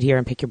I could sit here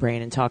and pick your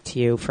brain and talk to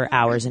you for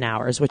hours and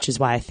hours, which is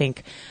why I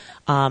think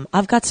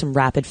I've got some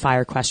rapid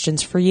fire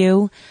questions for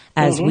you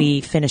as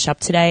we finish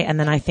up today. And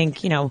then I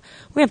think,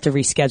 we have to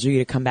reschedule you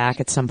to come back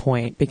at some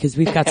point because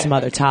we've got some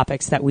other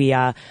topics that we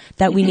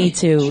need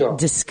to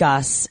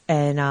discuss.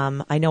 And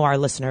I know our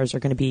listeners are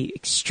going to be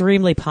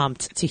extremely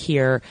pumped to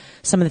hear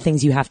some of the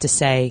things you have to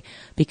say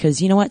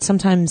because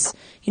sometimes,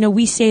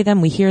 we say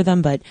them, we hear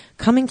them, but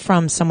coming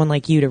from someone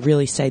like you to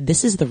really say,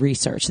 this is the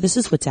research, this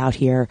is what's out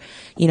here,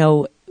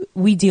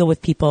 we deal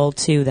with people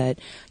too that,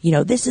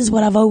 this is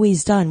what I've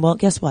always done. Well,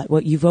 guess what?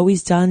 What you've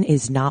always done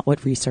is not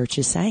what research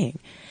is saying.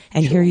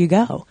 And here you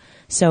go.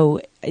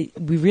 So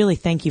we really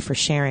thank you for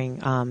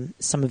sharing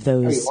some of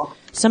those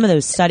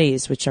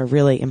studies, which are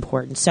really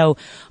important. So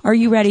are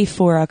you ready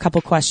for a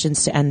couple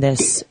questions to end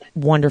this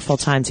wonderful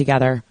time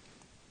together?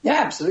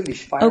 Yeah, absolutely.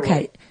 Fire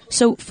away.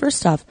 So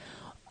first off,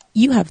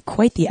 you have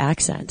quite the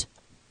accent.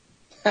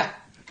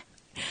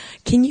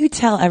 Can you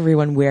tell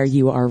everyone where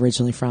you are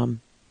originally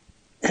from?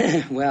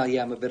 Well,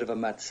 yeah, I'm a bit of a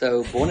mutt.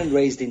 So born and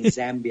raised in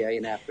Zambia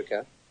in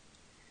Africa.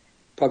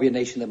 Probably a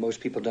nation that most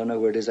people don't know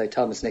where it is. I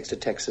tell them it's next to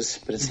Texas,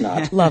 but it's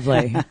not.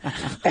 Lovely.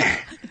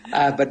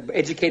 But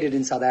educated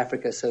in South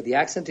Africa. So the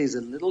accent is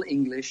a little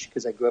English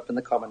because I grew up in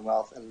the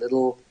Commonwealth, a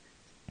little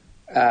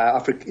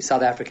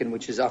South African,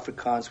 which is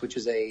Afrikaans, which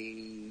is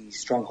a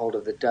stronghold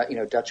of the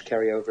Dutch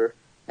carryover,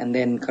 and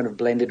then kind of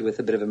blended with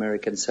a bit of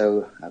American.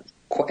 So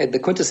the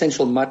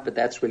quintessential mutt, but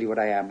that's really what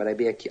I am. But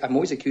I'm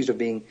always accused of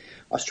being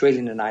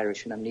Australian and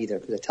Irish, and I'm neither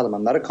because I tell them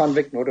I'm not a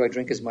convict, nor do I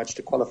drink as much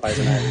to qualify as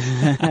an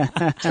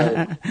Irish.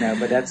 So, no,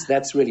 but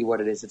that's really what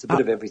it is. It's a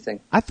bit of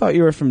everything. I thought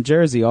you were from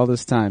Jersey all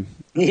this time.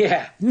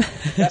 Yeah.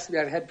 Trust me,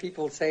 I've had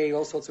people say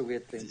all sorts of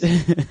weird things.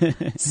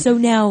 So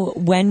now,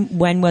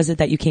 when was it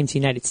that you came to the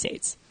United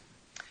States?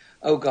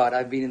 Oh God,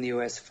 I've been in the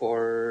U.S.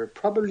 for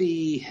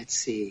probably,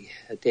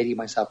 dating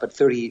myself,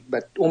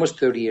 but almost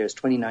 30 years,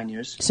 29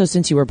 years. So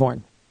since you were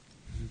born?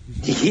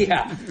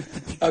 Yeah.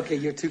 Okay,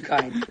 you're too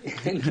kind.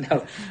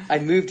 No, I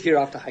moved here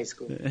after high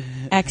school.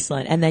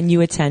 Excellent. And then you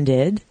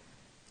attended?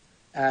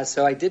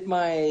 So I did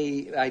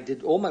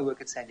all my work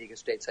at San Diego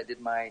State. So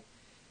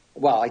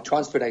I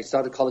transferred. I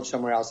started college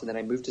somewhere else, and then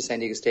I moved to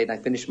San Diego State, and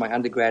I finished my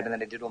undergrad, and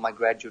then I did all my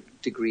graduate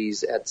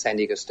degrees at San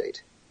Diego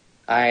State.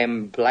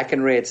 I'm black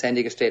and red at San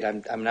Diego State.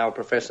 I'm now a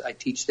professor. I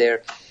teach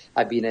there.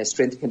 I've been a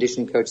strength and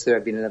conditioning coach there.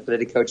 I've been an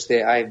athletic coach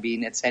there. I've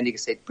been at San Diego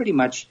State pretty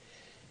much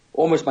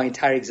almost my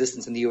entire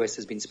existence in the U.S.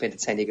 has been spent at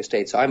San Diego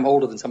State. So I'm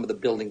older than some of the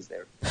buildings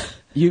there.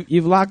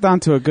 You've locked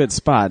onto a good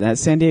spot.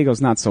 San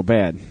Diego's not so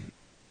bad.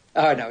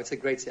 Oh, no, it's a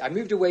great city. I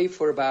moved away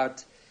for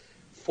about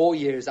 4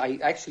 years. I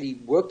actually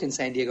worked in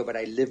San Diego, but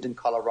I lived in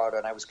Colorado,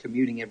 and I was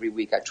commuting every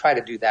week. I tried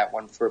to do that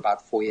one for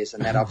about 4 years,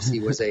 and that obviously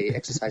was a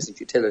exercise in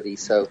futility.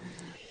 So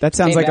that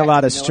sounds like a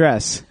lot of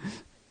stress.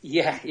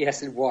 Yeah,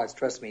 yes, it was.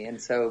 Trust me.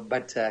 And so,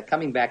 but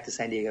coming back to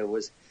San Diego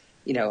was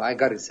I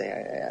got to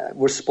say,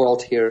 we're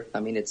spoiled here. I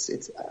mean,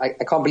 I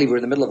can't believe we're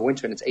in the middle of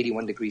winter and it's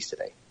 81 degrees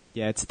today.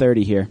 Yeah, it's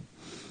 30 here.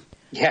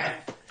 Yeah.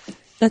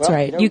 That's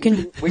right. You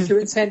can. Wish you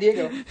were in San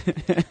Diego.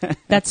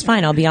 That's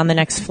fine. I'll be on the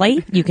next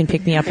flight. You can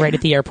pick me up right at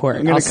the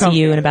airport. I'll see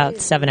you in about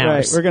 7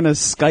 hours. Right, we're going to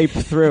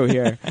Skype through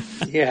here.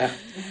 Yeah.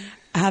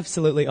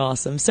 Absolutely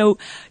awesome. So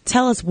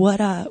tell us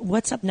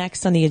what's up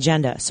next on the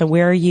agenda. So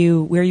where are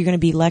you going to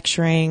be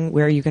lecturing?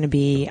 Where are you going to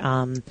be,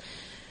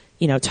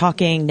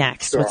 talking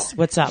next? Sure.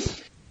 What's up?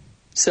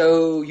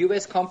 So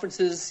U.S.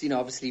 conferences,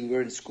 obviously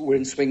we're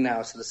in swing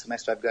now. So the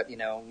semester I've got,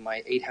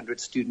 my 800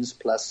 students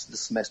plus the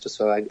semester.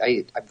 So I've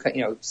got,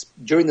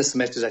 during the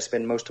semesters I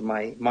spend most of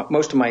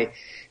my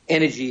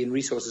energy and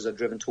resources are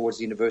driven towards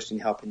the university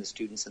and helping the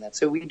students and that.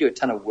 So we do a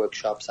ton of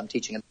workshops. I'm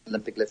teaching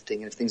Olympic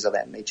lifting and things of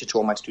that nature to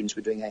all my students.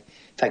 We're doing in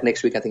fact,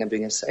 next week I think I'm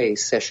doing a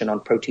session on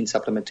protein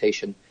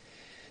supplementation.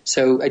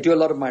 So I do a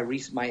lot of my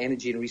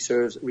energy and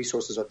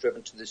resources are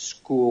driven to the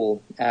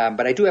school,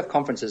 but I do have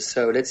conferences.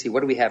 So let's see,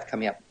 what do we have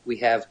coming up? We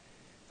have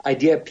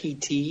Idea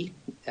PT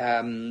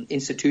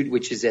Institute,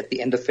 which is at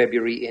the end of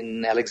February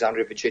in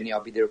Alexandria, Virginia.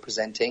 I'll be there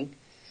presenting.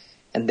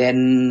 And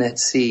then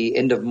let's see,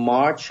 end of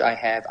March I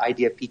have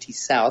Idea PT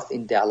South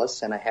in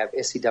Dallas, and I have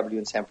SCW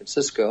in San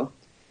Francisco.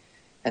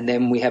 And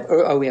then we have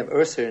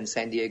URSA in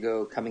San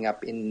Diego coming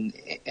up in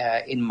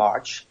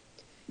March.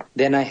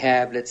 Then I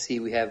have,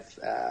 we have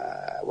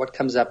what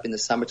comes up in the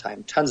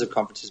summertime, tons of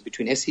conferences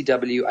between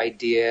SCW,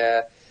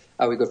 IDEA.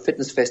 We've got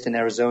Fitness Fest in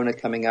Arizona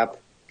coming up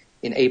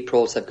in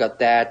April, so I've got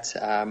that.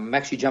 I'm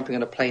actually jumping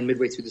on a plane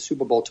midway through the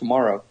Super Bowl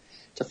tomorrow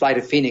to fly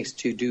to Phoenix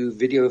to do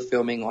video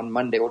filming on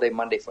Monday, all day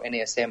Monday for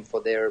NASM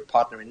for their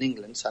partner in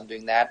England, so I'm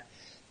doing that.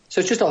 So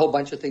it's just a whole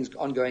bunch of things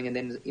ongoing. And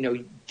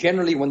then,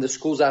 generally when the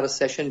school's out of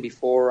session,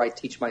 before I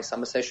teach my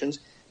summer sessions,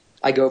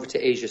 I go over to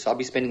Asia, so I'll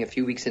be spending a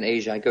few weeks in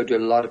Asia. I go do a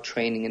lot of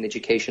training and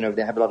education over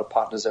there. I have a lot of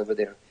partners over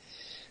there.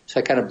 So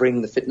I kind of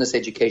bring the fitness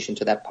education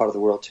to that part of the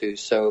world too.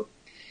 So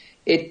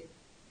it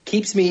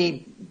keeps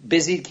me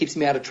busy, it keeps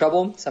me out of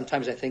trouble.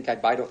 Sometimes I think I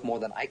bite off more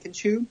than I can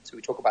chew. So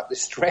we talk about the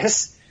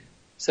stress.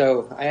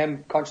 So I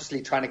am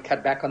consciously trying to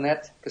cut back on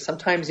that because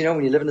sometimes,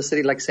 when you live in a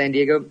city like San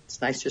Diego,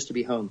 it's nice just to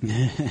be home.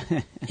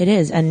 It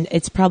is, and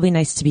it's probably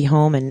nice to be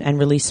home and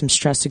release some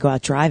stress to go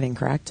out driving,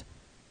 correct?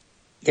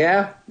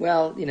 Yeah,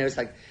 well, it's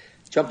like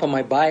jump on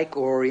my bike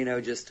or,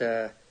 just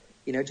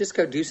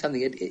go do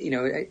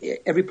something.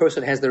 Every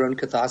person has their own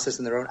catharsis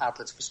and their own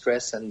outlets for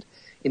stress. And,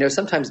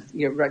 sometimes,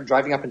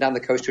 driving up and down the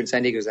coast here in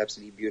San Diego is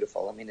absolutely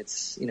beautiful. I mean,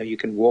 it's, you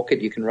can walk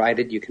it, you can ride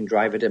it, you can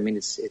drive it. I mean,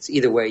 it's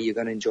either way, you're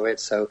going to enjoy it.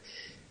 So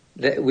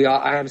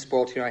I am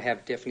spoiled here. I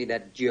have definitely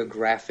that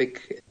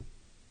geographic,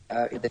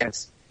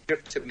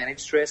 to manage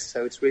stress.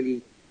 So it's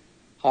really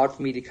hard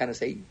for me to kind of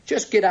say,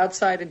 just get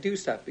outside and do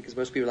stuff because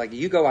most people are like,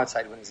 you go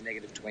outside when it's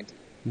negative 20.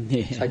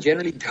 Yeah. So I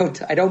generally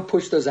don't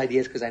push those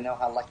ideas because I know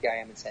how lucky I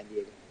am in San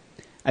Diego.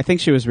 I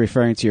think she was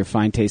referring to your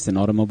fine taste in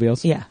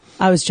automobiles. Yeah,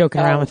 I was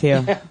joking around with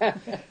you.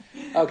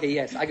 Okay,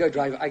 yes, I go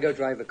drive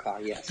a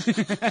car. Yes,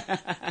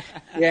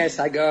 yes,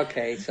 I go.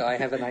 Okay, so I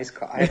have a nice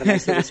car. I have a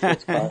nice little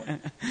sports car.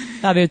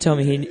 Fabio told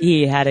me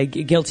he had a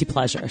guilty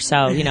pleasure. So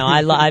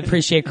I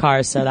appreciate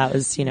cars. So that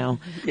was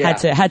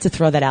had to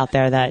throw that out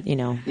there. That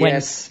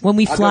when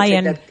we fly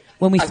in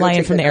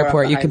from the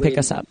airport, you can pick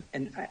us up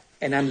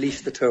and unleash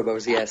the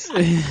turbos. Yes,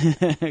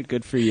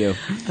 good for you.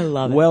 I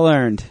love it. Well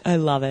earned. I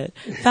love it,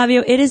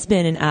 Fabio. It has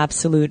been an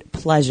absolute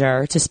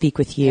pleasure to speak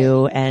with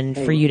you and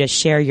for you to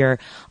share your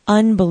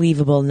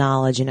unbelievable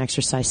knowledge in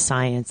exercise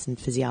science and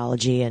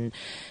physiology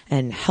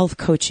and health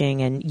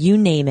coaching and you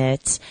name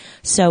it.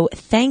 So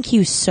thank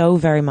you so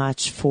very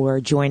much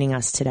for joining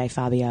us today,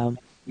 Fabio.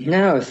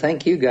 No,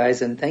 thank you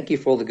guys, and thank you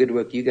for all the good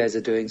work you guys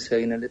are doing. So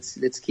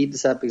let's keep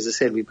this up. As I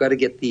said, we've got to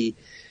get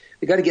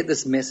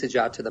this message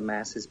out to the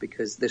masses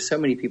because there's so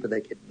many people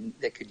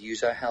that could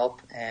use our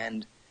help,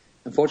 and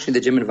unfortunately,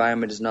 the gym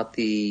environment is not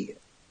the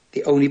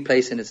only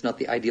place, and it's not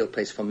the ideal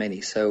place for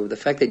many. So the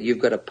fact that you've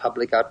got a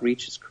public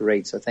outreach is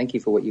great. So thank you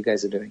for what you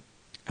guys are doing.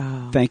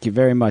 Oh. Thank you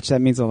very much.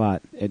 That means a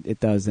lot. It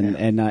does. And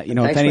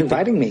thanks for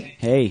inviting me.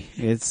 Hey,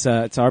 it's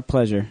our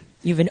pleasure.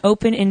 You have an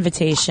open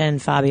invitation,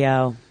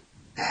 Fabio.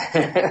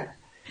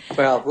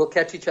 Well, we'll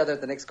catch each other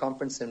at the next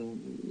conference,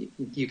 and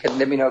you can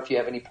let me know if you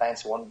have any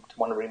plans to want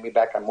to bring me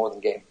back. I'm more than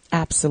game.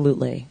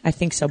 Absolutely. I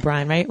think so,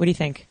 Brian, right? What do you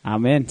think?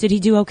 I'm in. Did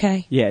he do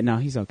okay? Yeah, no,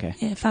 he's okay.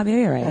 Yeah, Fabio,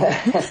 you're right.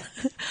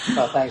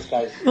 Well, thanks,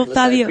 guys. Well, Listen,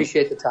 Fabio, I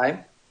appreciate the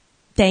time.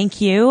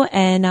 Thank you,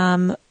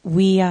 and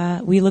we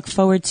look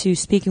forward to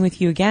speaking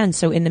with you again.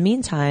 So in the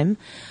meantime,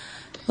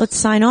 let's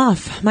sign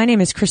off. My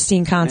name is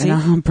Christine Conti.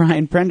 And I'm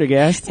Brian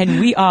Prendergast.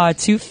 And we are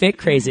Two Fit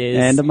Crazies.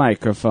 And the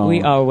microphone.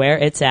 We are where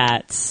it's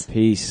at.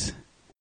 Peace.